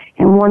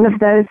 And one of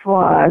those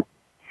was,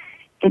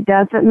 it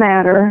doesn't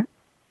matter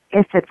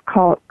if it's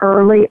caught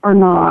early or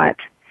not,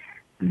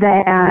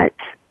 that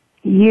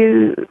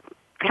you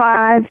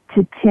 5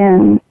 to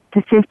 10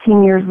 to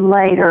 15 years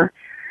later,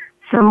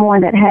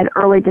 someone that had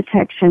early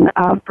detection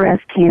of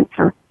breast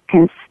cancer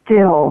can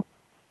still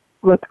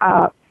look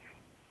up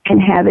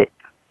and have it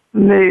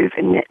move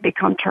and it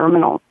become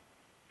terminal.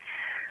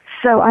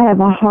 So I have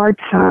a hard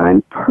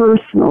time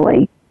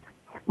personally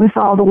with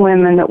all the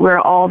women that wear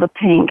all the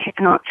pink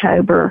in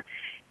October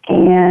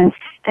and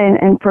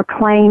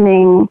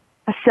proclaiming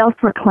a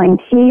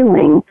self-proclaimed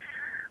healing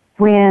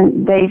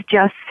when they've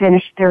just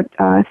finished their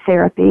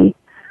therapy.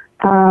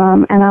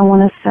 And I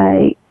want to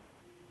say,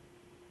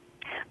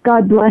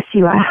 God bless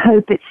you. I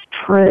hope it's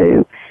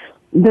true.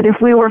 But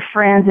if we were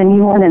friends and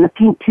you weren't in a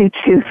pink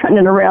tutu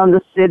running around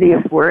the city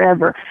or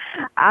wherever,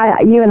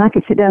 you and I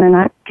could sit down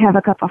and have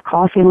a cup of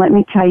coffee and let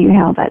me tell you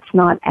how that's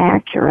not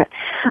accurate.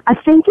 I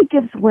think it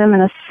gives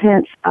women a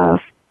sense of,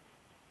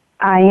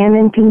 I am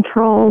in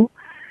control,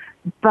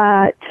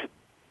 but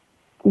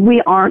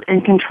we aren't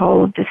in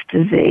control of this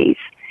disease.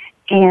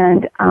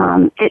 And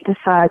it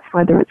decides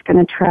whether it's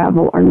going to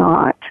travel or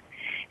not.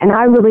 And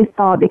I really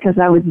thought, because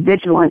I was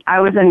vigilant,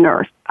 I was a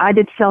nurse, I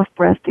did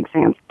self-breast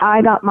exams,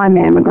 I got my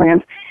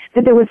mammograms,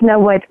 that there was no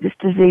way that this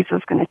disease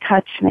was going to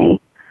touch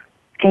me.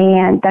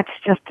 And that's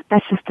just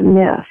a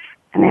myth,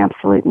 an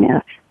absolute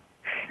myth.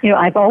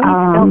 I've always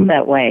felt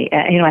that way.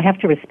 I have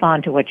to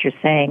respond to what you're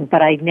saying,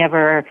 but I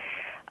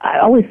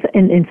always,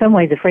 in some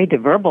ways, afraid to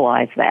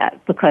verbalize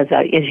that because,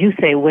 as you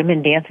say,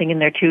 women dancing in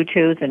their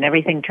tutus and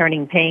everything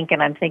turning pink,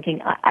 and I'm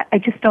thinking, I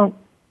just don't,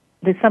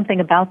 there's something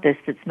about this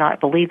that's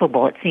not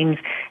believable. It seems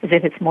as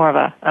if it's more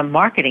of a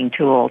marketing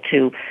tool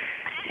to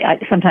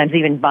sometimes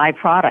even buy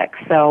products.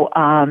 So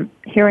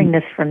hearing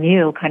this from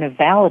you kind of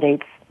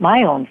validates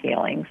my own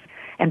feelings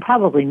and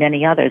probably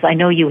many others. I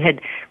know you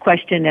had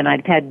questioned, and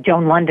I'd had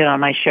Joan London on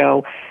my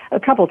show a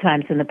couple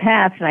times in the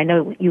past, and I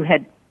know you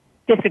had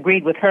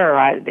disagreed with her.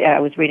 I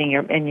was reading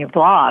in your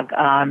blog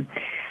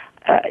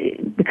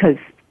because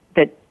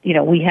that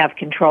we have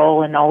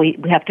control and we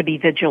have to be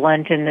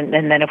vigilant, and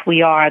then if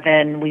we are,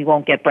 then we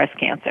won't get breast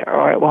cancer,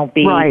 or it won't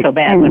be so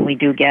bad when we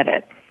do get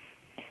it.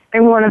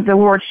 And one of the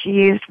words she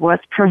used was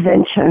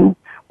prevention.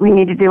 We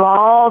need to do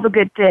all the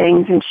good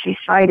things, and she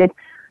cited,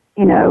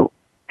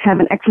 have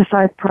an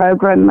exercise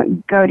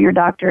program, go to your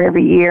doctor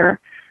every year,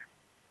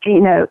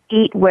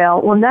 eat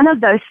well. Well, none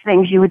of those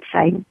things you would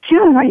say,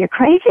 June, are you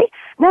crazy?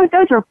 No,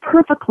 those are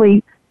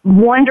perfectly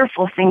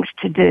wonderful things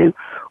to do.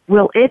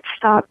 Will it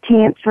stop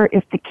cancer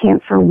if the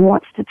cancer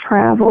wants to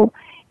travel?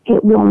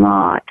 It will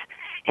not.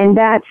 And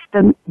that's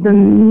the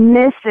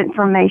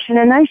misinformation.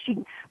 And though she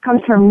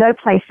comes from no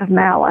place of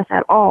malice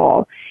at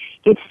all,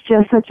 it's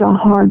just such a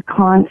hard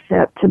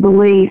concept to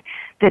believe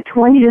that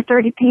 20 to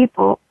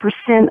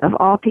 30% of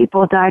all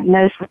people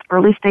diagnosed with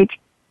early stage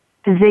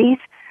disease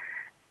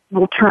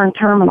will turn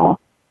terminal.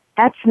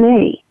 That's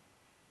me.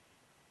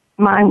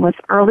 Mine was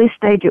early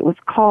stage. It was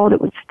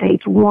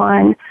stage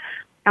 1.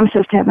 I'm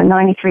supposed to have a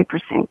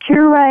 93%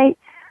 cure rate.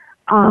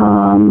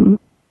 I'm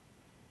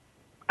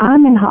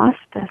in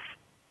hospice.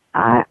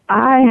 I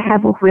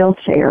have a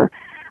wheelchair.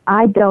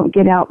 I don't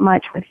get out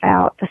much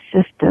without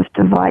assistive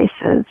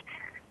devices.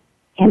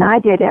 And I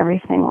did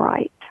everything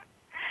right.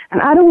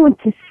 And I don't want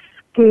to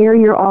scare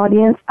your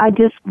audience. I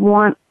just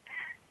want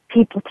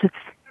people to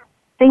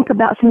think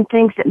about some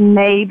things that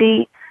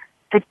maybe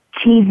the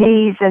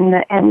TVs and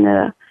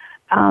the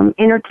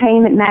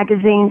entertainment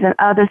magazines and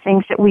other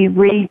things that we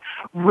read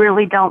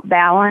really don't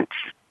balance.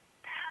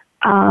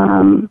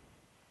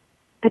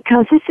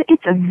 Because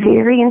it's a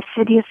very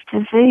insidious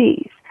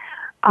disease.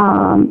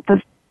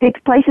 The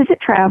big places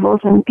it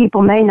travels, and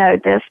people may know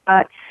this,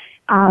 but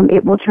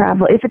it will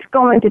travel. If it's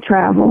going to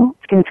travel,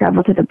 it's going to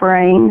travel to the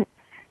brain,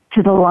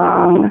 to the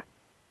lung,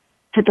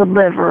 to the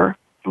liver,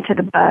 and to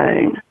the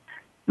bone.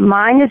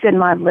 Mine is in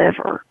my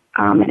liver.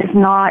 It is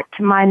not,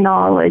 to my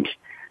knowledge,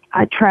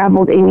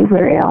 traveled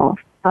anywhere else,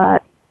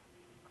 but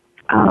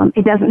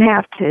it doesn't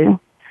have to.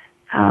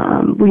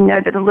 We know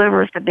that the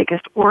liver is the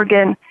biggest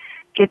organ.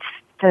 It's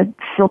the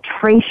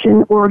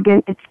filtration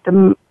organ. It's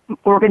the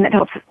organ that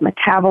helps us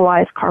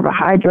metabolize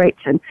carbohydrates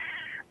and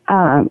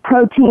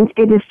proteins.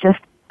 It is just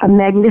a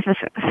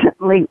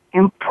magnificently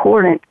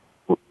important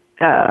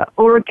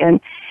organ,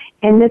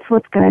 and it's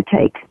what's going to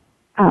take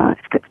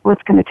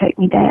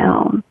me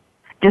down.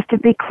 Just to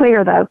be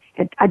clear, though,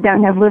 I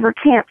don't have liver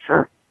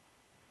cancer.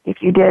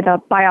 If you did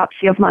a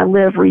biopsy of my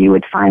liver, you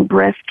would find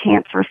breast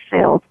cancer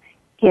cells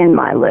in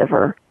my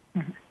liver.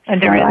 Mm-hmm.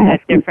 And there is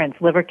that difference.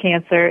 Liver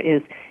cancer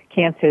is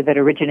cancer that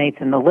originates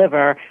in the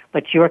liver,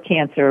 but your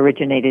cancer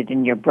originated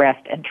in your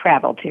breast and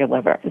traveled to your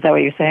liver. Is that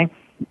what you're saying?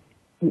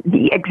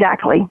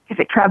 Exactly. If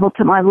it traveled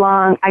to my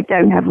lung, I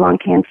don't have lung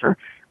cancer.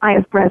 I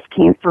have breast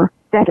cancer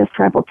that has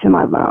traveled to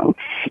my lung.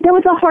 That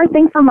was a hard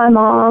thing for my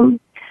mom.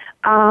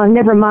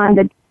 Never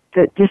mind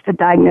just the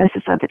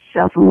diagnosis of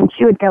itself. And when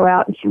she would go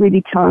out and she would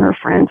be telling her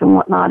friends and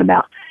whatnot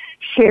about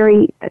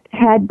Sherri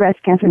had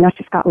breast cancer, now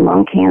she's got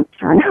lung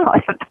cancer. And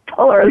I have to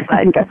pull her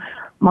aside and go,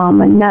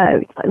 Mama,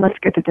 no, let's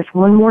go through this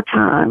one more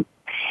time.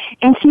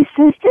 And she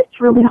says, it's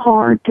really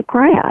hard to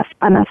grasp.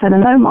 And I said,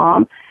 no,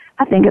 Mom,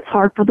 I think it's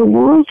hard for the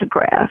world to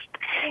grasp.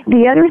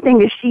 The other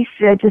thing is she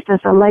said, just as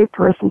a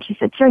layperson, she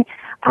said, Sherri,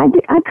 I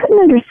couldn't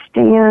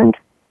understand,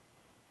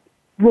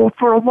 well,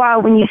 for a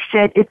while when you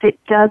said if it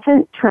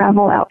doesn't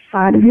travel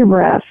outside of your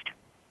breast,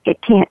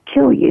 it can't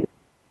kill you.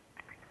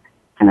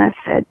 And I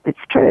said, it's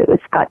true.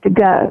 It's got to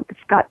go. It's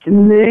got to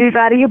move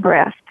out of your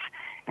breasts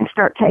and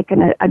start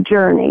taking a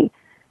journey.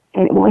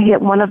 And it will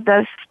hit one of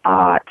those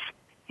spots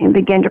and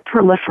begin to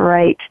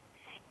proliferate.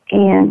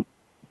 And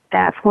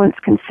that's when it's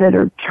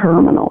considered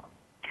terminal.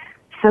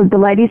 So the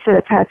ladies that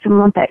have had some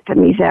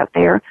lumpectomies out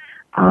there,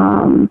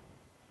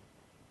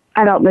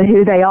 I don't know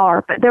who they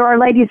are, but there are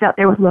ladies out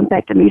there with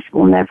lumpectomies who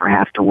will never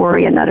have to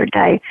worry another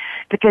day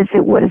because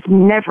it was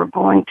never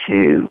going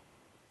to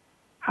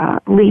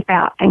leap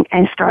out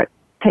and start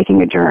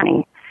taking a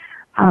journey.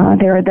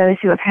 There are those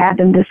who have had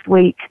them this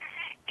week,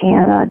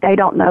 and they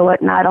don't know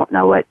it, and I don't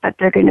know it, but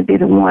they're going to be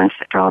the ones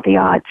that draw the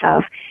odds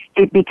of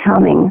it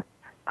becoming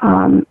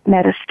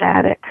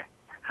metastatic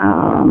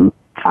 5,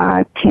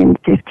 10,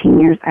 15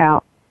 years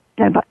out.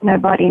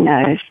 Nobody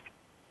knows.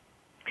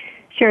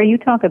 Sherri, you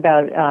talk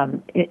about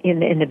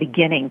in the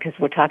beginning, because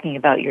we're talking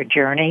about your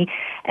journey,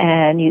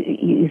 and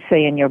you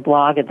say in your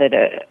blog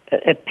that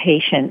a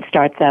patient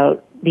starts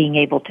out being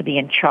able to be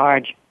in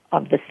charge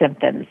of the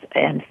symptoms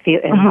and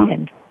feel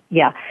and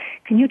yeah.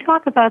 Can you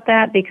talk about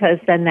that, because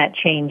then that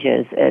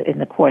changes in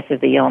the course of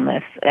the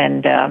illness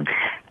and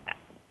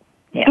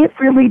yeah. It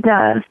really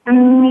does. The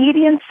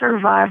median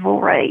survival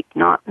rate,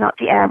 not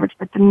the average,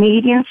 but the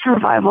median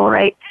survival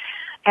rate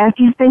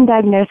after you've been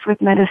diagnosed with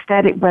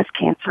metastatic breast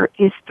cancer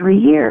is 3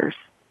 years.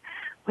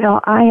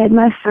 Well, I had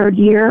my 3rd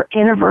year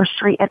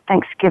anniversary at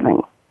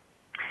Thanksgiving.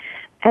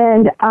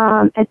 And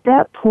at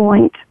that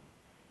point,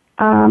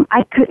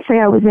 I couldn't say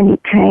I was in any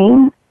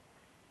pain.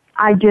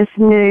 I just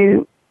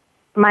knew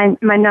my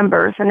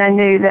numbers, and I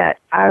knew that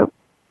I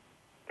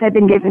had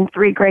been given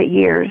 3 great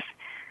years.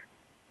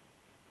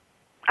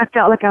 I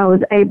felt like I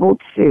was able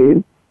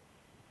to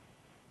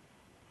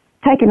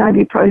take an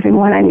ibuprofen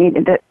when I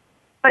needed it,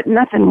 but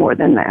nothing more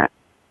than that.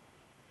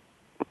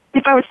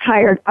 If I was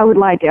tired, I would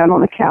lie down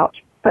on the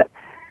couch, but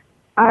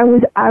I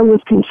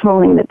was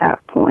controlling at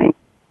that point.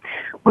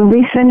 When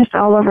we finished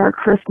all of our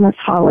Christmas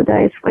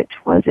holidays, which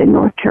was in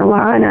North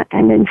Carolina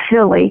and in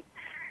Philly,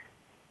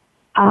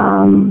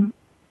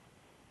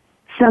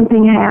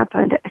 something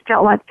happened. It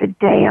felt like the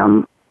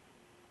dam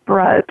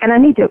broke. And I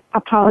need to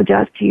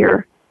apologize to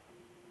your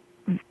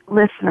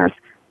listeners.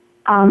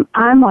 I'm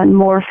on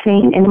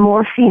morphine, and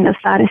morphine, a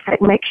side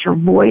effect, makes your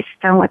voice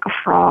sound like a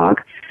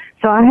frog.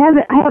 So I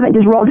haven't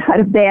just rolled out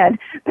of bed,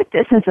 but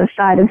this is a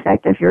side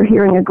effect. If you're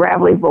hearing a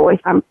gravelly voice,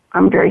 I'm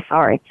very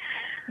sorry.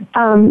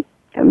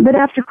 But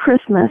after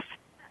Christmas,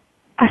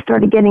 I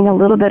started getting a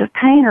little bit of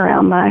pain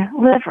around my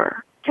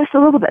liver, just a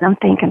little bit. I'm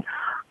thinking,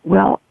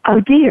 well, oh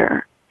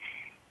dear.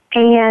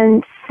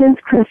 And since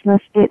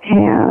Christmas, it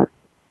has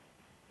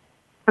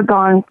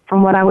gone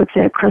from what I would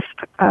say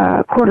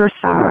a quarter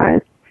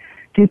size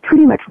to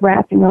pretty much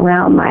wrapping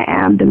around my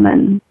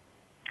abdomen.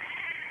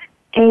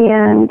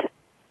 And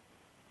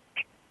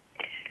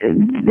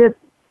the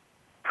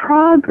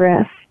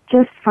progress,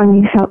 just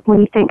when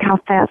you think how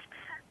fast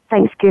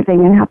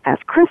Thanksgiving and how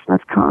fast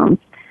Christmas comes,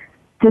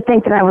 to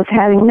think that I was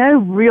having no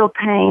real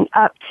pain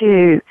up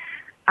to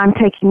I'm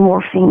taking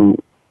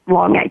morphine,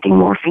 long-acting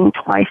morphine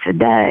twice a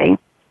day,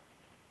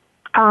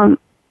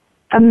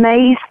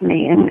 amazed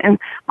me. And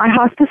my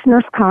hospice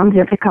nurse comes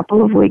every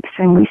couple of weeks,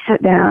 and we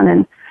sit down,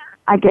 and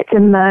I get to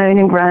moan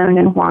and groan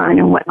and whine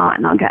and whatnot,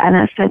 and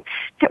I said,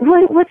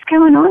 what's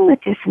going on with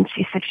this? And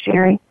she said,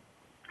 Sherri,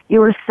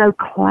 you are so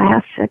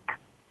classic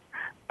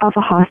of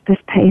a hospice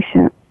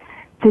patient.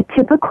 So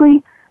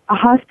typically, a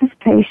hospice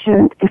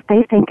patient, if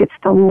they think it's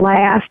the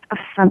last of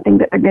something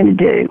that they're going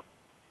to do,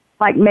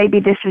 like maybe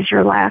this is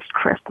your last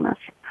Christmas,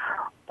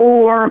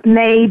 or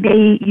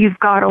maybe you've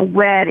got a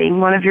wedding,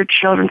 one of your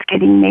children's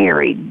getting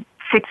married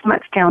 6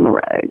 months down the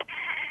road.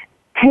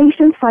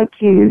 Patients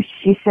like you,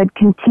 she said,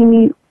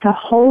 continue to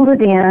hold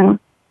it in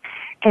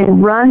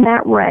and run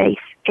that race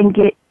and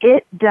get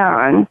it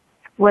done,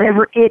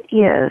 whatever it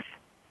is,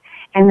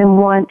 And then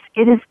once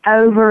it is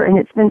over and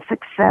it's been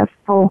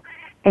successful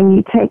and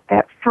you take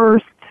that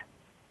first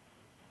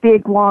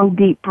big, long,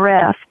 deep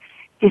breath,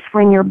 is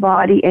when your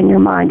body and your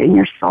mind and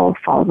your soul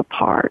falls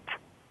apart.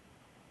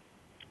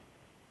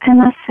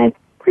 And I said,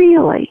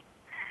 really?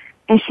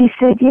 And she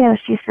said, yes.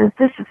 She says,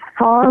 this is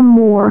far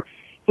more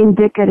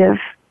indicative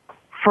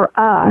for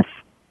us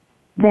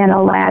than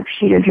a lab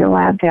sheet of your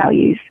lab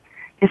values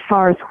as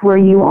far as where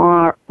you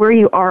are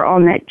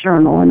on that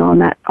journal and on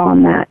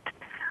that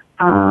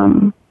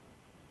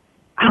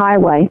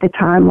highway, the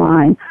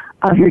timeline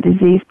of your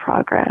disease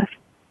progress.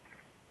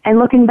 And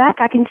looking back,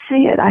 I can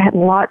see it. I had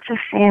lots of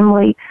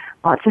family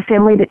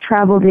that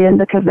traveled in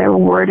because they were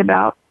worried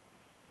about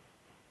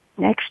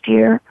next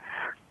year.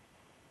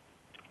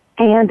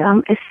 And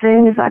as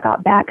soon as I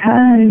got back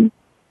home,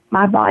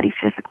 my body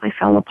physically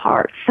fell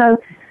apart.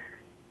 So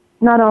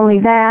not only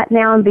that,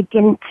 now I'm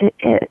beginning to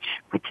itch,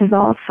 which is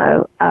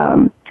also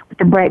with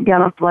the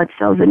breakdown of blood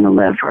cells in the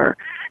liver,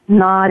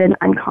 not an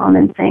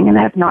uncommon thing. And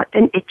I've not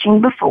been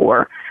itching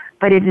before,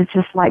 but it is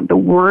just like the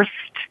worst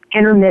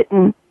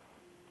intermittent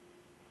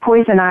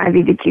poison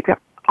ivy that you could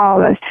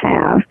almost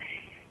have.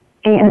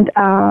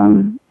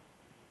 And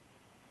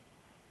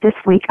this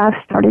week I've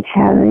started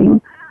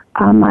having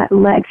my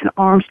legs and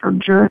arms are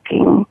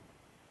jerking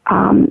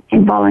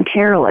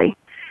involuntarily.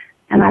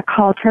 And I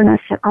called her and I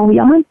said, are we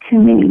on too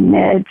many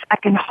meds? I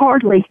can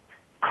hardly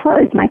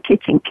close my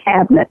kitchen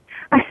cabinet.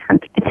 I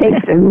have to take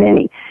so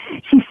many.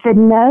 She said,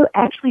 no,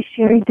 actually,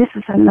 Sherri, this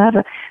is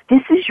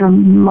your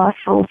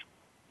muscles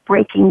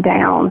breaking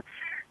down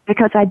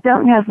because I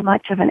don't have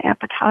much of an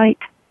appetite.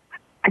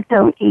 I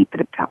don't eat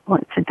but about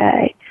once a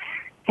day.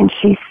 And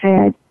she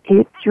said,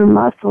 it's your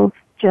muscles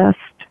just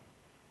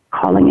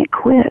calling it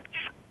quits.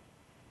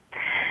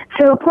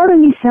 So a part of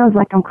me sounds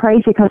like I'm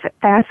crazy because it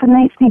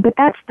fascinates me, but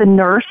that's the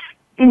nurse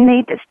in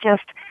me that's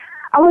just,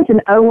 I was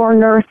an OR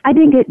nurse. I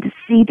didn't get to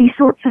see these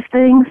sorts of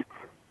things.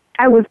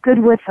 I was good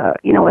with a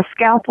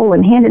scalpel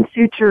and hand and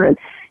suture and,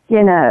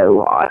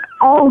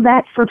 all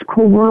that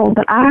surgical world,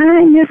 but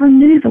I never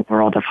knew the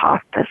world of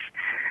hospice.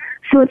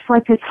 So it's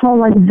like this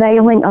whole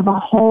unveiling of a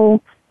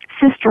whole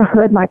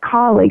sisterhood, my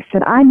colleagues,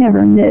 that I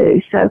never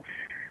knew. So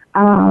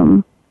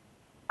I'm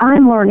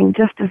learning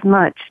just as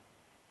much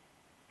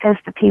as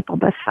the people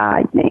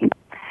beside me.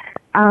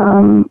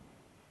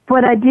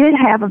 What I did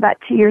have about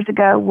 2 years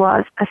ago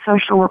was a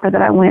social worker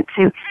that I went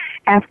to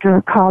after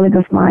a colleague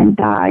of mine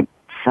died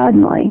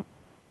suddenly,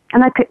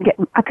 and I couldn't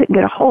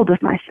get a hold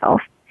of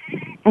myself.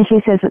 And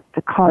she says it's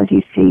because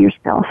you see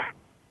yourself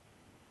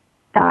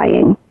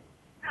dying.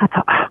 I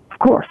thought, of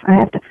course, I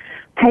have to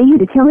pay you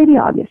to tell me the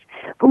obvious.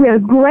 But we had a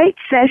great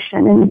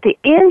session, and at the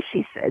end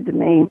she said to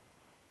me,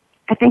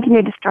 I think you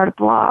need to start a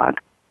blog.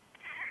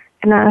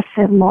 And I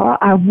said, Laura,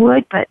 I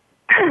would, but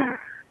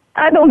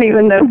I don't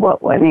even know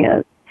what one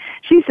is.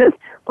 She says,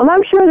 well,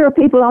 I'm sure there are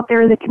people out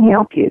there that can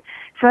help you.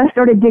 So I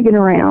started digging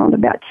around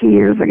about 2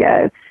 years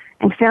ago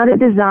and found a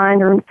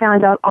designer and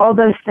found out all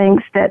those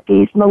things that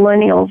these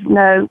millennials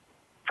know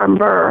from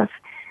birth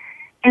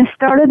and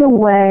started a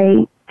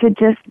way to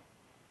just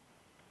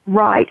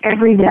write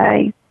every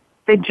day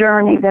the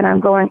journey that I'm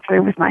going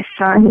through with my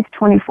son, who's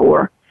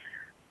 24.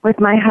 With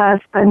my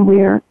husband,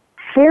 we're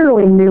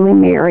fairly newly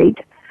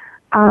married.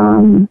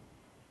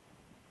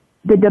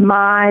 The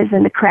demise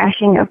and the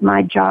crashing of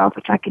my job,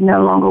 which I can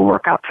no longer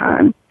work out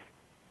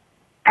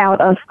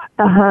of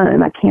the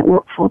home. I can't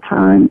work full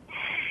time.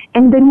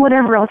 And then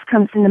whatever else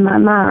comes into my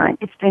mind,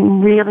 it's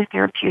been really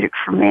therapeutic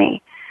for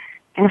me.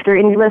 And if there are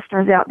any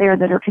listeners out there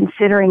that are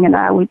considering it,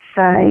 I would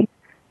say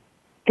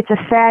it's a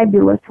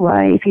fabulous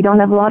way. If you don't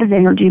have a lot of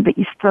energy, but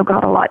you still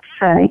got a lot to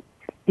say,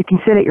 you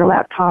can sit at your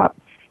laptop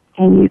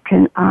and you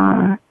can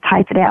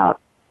type it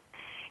out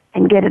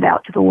and get it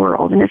out to the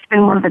world. And it's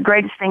been one of the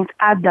greatest things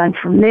I've done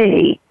for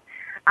me.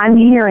 I'm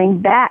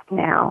hearing back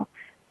now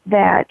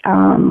that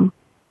I'm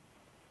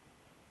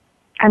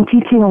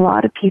teaching a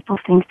lot of people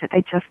things that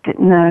they just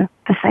didn't know,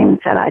 the same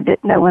that I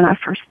didn't know when I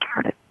first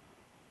started.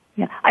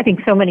 Yeah, I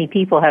think so many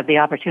people have the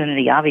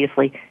opportunity,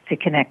 obviously, to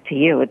connect to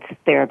you. It's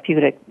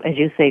therapeutic, as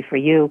you say, for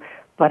you,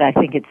 but I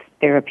think it's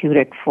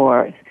therapeutic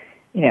for,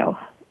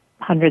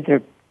 hundreds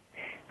or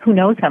who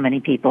knows how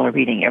many people are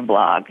reading your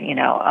blog,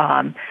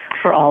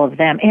 for all of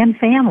them and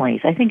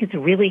families. I think it's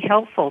really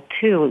helpful,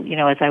 too,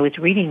 as I was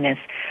reading this,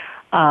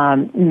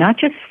 not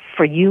just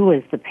for you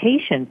as the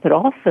patient, but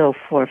also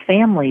for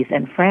families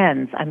and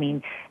friends. I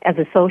mean, as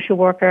a social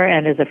worker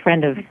and as a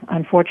friend of,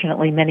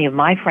 unfortunately, many of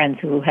my friends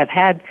who have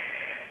had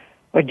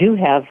or do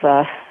have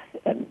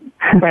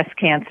breast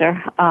cancer.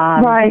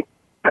 Right.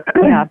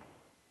 Yeah.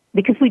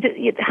 Because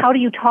how do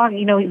you talk,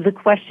 the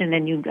question,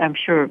 and I'm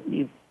sure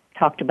you've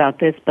talked about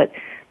this, but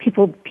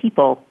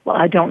people,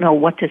 I don't know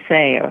what to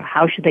say or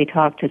how should they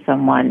talk to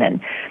someone, and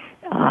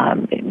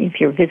if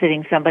you're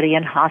visiting somebody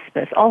in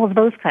hospice, all of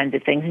those kinds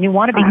of things. And you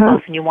want to be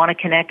close and you want to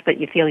connect, but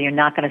you feel you're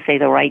not going to say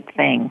the right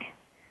thing.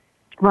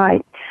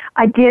 Right.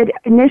 I did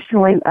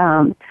initially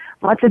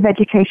lots of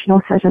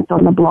educational sessions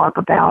on the blog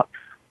about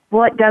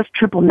what does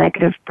triple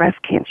negative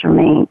breast cancer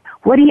mean?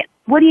 What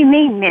do you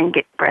mean men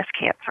get breast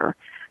cancer?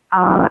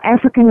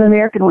 African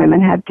American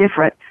women have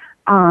different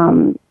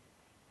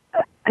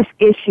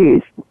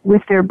issues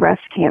with their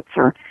breast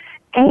cancer,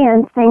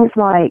 and things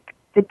like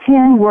the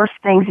 10 worst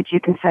things that you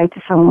can say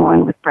to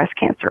someone with breast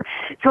cancer.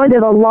 So I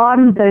did a lot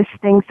of those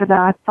things that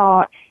I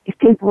thought if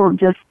people were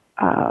just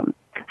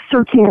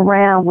searching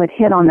around would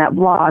hit on that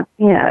blog,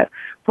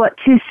 what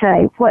to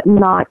say, what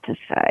not to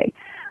say.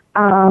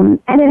 And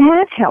it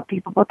has helped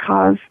people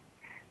because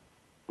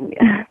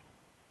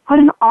what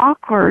an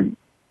awkward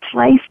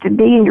place to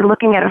be, and you're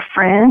looking at a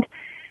friend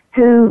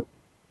who,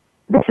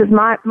 this is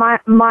my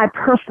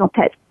personal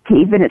pet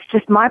peeve, and it's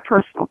just my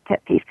personal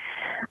pet peeve.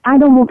 I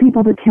don't want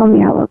people to tell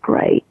me I look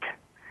great.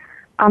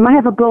 I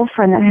have a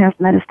girlfriend that has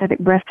metastatic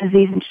breast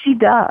disease, and she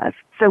does.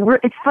 So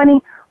it's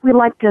funny, we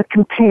like to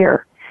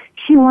compare.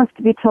 She wants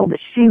to be told that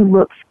she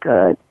looks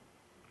good.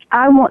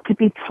 I want to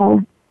be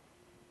told,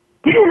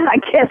 I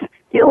guess,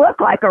 you look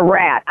like a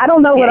rat. I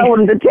don't know what I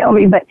want them to tell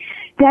me, but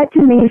that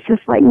to me is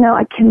just like, no,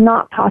 I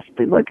cannot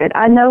possibly look good.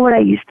 I know what I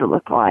used to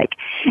look like.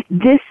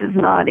 This is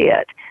not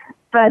it.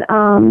 But,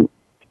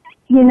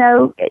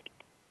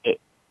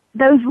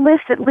 those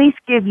lists at least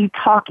give you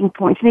talking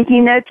points. And if you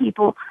know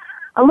people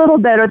a little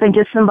better than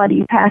just somebody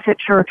you pass at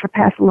church or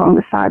pass along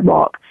the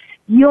sidewalk,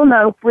 you'll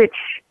know which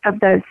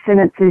of those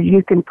sentences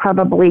you can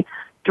probably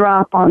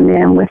drop on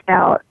them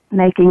without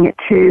making it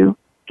too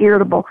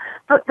irritable.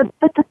 But the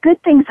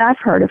good things I've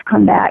heard have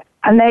come back.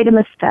 I made a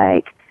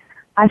mistake.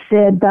 I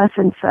said thus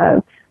and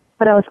so,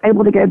 but I was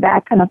able to go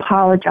back and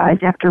apologize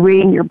after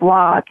reading your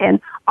blog,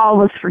 and all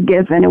was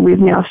forgiven, and we've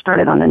now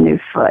started on a new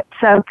foot.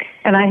 So,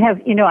 and I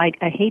have,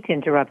 I hate to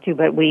interrupt you,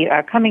 but we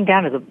are coming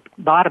down to the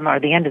bottom or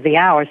the end of the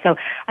hour. So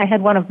I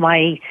had one of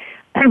my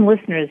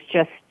listeners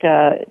just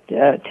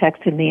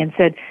texted me and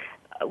said,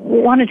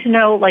 wanted to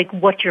know,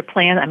 what your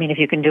plans, if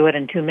you can do it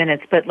in 2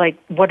 minutes, but,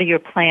 what are your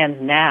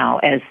plans now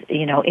as,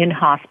 in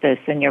hospice,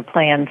 and your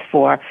plans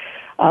for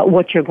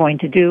what you're going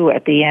to do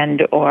at the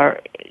end,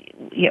 or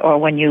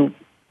when you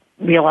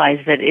realize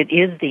that it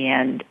is the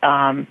end?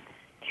 In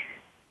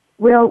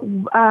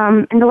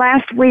the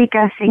last week,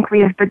 I think we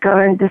have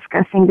begun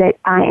discussing that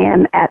I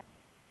am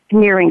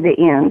nearing the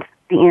end,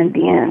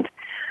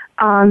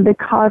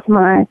 because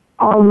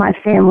all my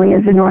family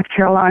is in North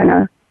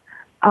Carolina.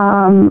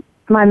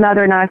 My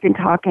mother and I have been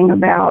talking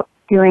about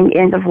doing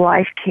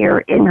end-of-life care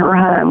in her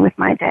home with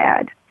my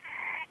dad.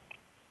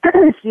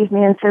 Excuse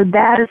me, and so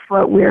that is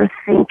what we're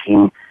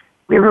thinking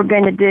we were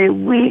going to do.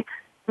 We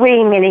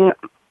meaning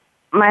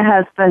my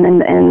husband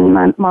and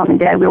my mom and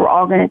dad, we were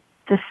all going to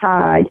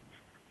decide.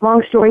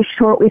 Long story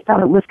short, we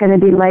thought it was going to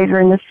be later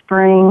in the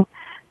spring.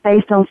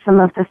 Based on some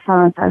of the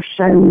signs I've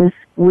shown this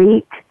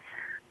week,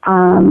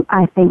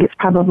 I think it's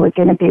probably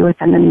going to be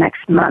within the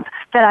next month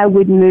that I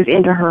would move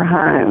into her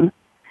home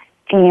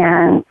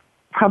and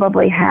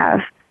probably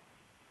have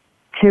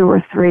 2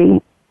 or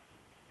 3,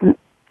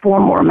 4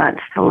 more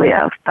months to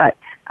live. But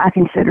I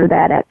consider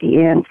that at the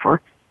end for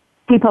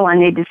people I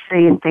need to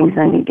see and things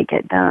I need to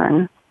get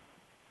done.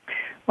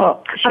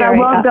 Well, but I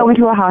won't go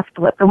into a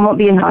hospital. It won't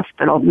be in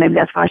hospital. Maybe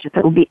that's why I should say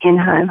it will be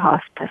in-home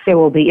hospice. It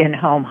will be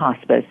in-home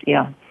hospice,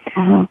 yeah.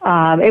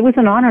 Mm-hmm. It was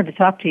an honor to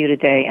talk to you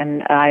today,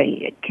 and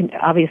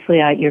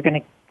you're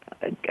going to,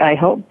 I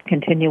hope,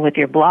 continue with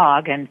your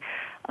blog and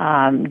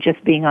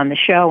just being on the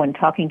show and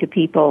talking to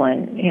people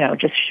and,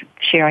 just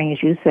sharing,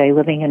 as you say,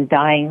 living and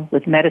dying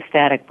with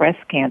metastatic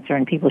breast cancer,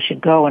 and people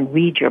should go and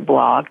read your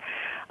blog.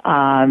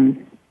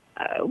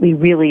 We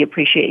really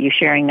appreciate you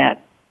sharing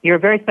that. You're a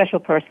very special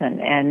person,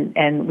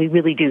 and we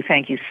really do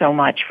thank you so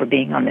much for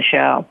being on the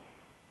show.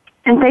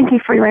 And thank you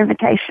for your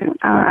invitation.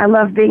 I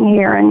love being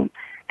here, and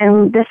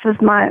this is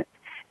my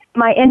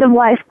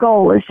end-of-life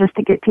goal is just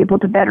to get people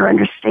to better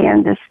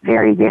understand this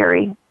very,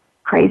 very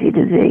crazy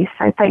disease.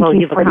 So thank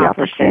you for the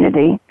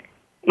opportunity.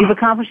 You've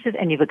accomplished it,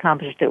 and you've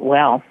accomplished it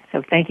well.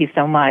 So thank you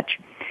so much.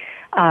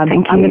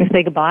 Thank you. I'm going to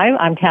say goodbye.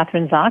 I'm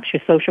Kathryn Zox,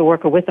 your social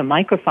worker with a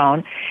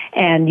microphone,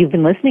 and you've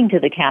been listening to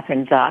the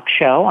Kathryn Zox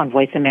Show on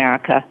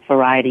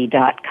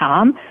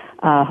VoiceAmericaVariety.com.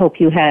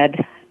 Hope you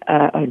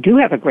do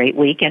have a great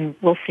week, and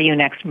we'll see you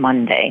next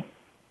Monday.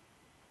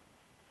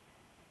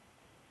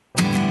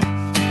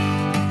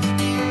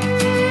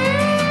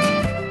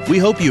 We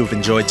hope you have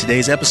enjoyed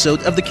today's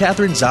episode of the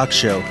Kathryn Zox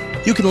Show.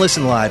 You can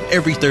listen live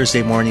every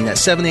Thursday morning at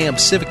 7 a.m.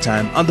 Pacific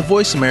Time on the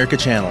Voice America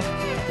channel.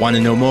 Want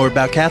to know more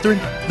about Kathryn?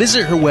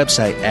 Visit her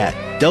website at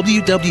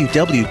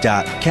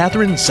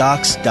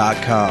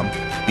www.kathrynzox.com.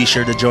 Be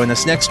sure to join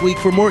us next week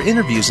for more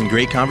interviews and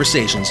great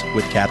conversations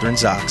with Kathryn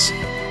Zox.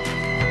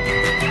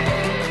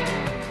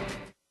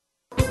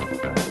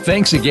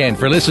 Thanks again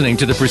for listening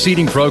to the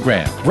preceding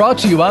program, brought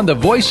to you on the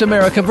Voice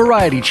America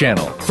Variety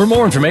Channel. For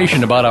more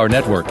information about our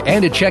network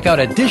and to check out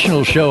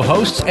additional show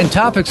hosts and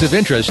topics of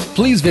interest,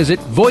 please visit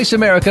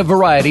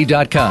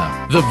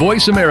VoiceAmericaVariety.com. The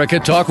Voice America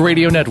Talk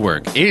Radio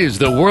Network is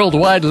the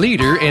worldwide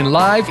leader in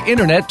live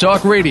Internet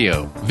talk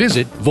radio.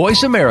 Visit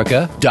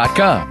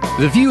VoiceAmerica.com.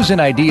 The views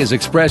and ideas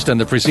expressed on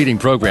the preceding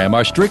program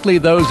are strictly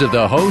those of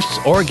the hosts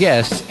or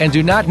guests and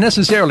do not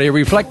necessarily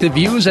reflect the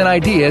views and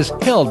ideas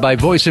held by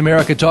Voice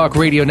America Talk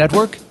Radio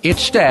Network,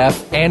 its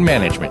staff, and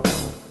management.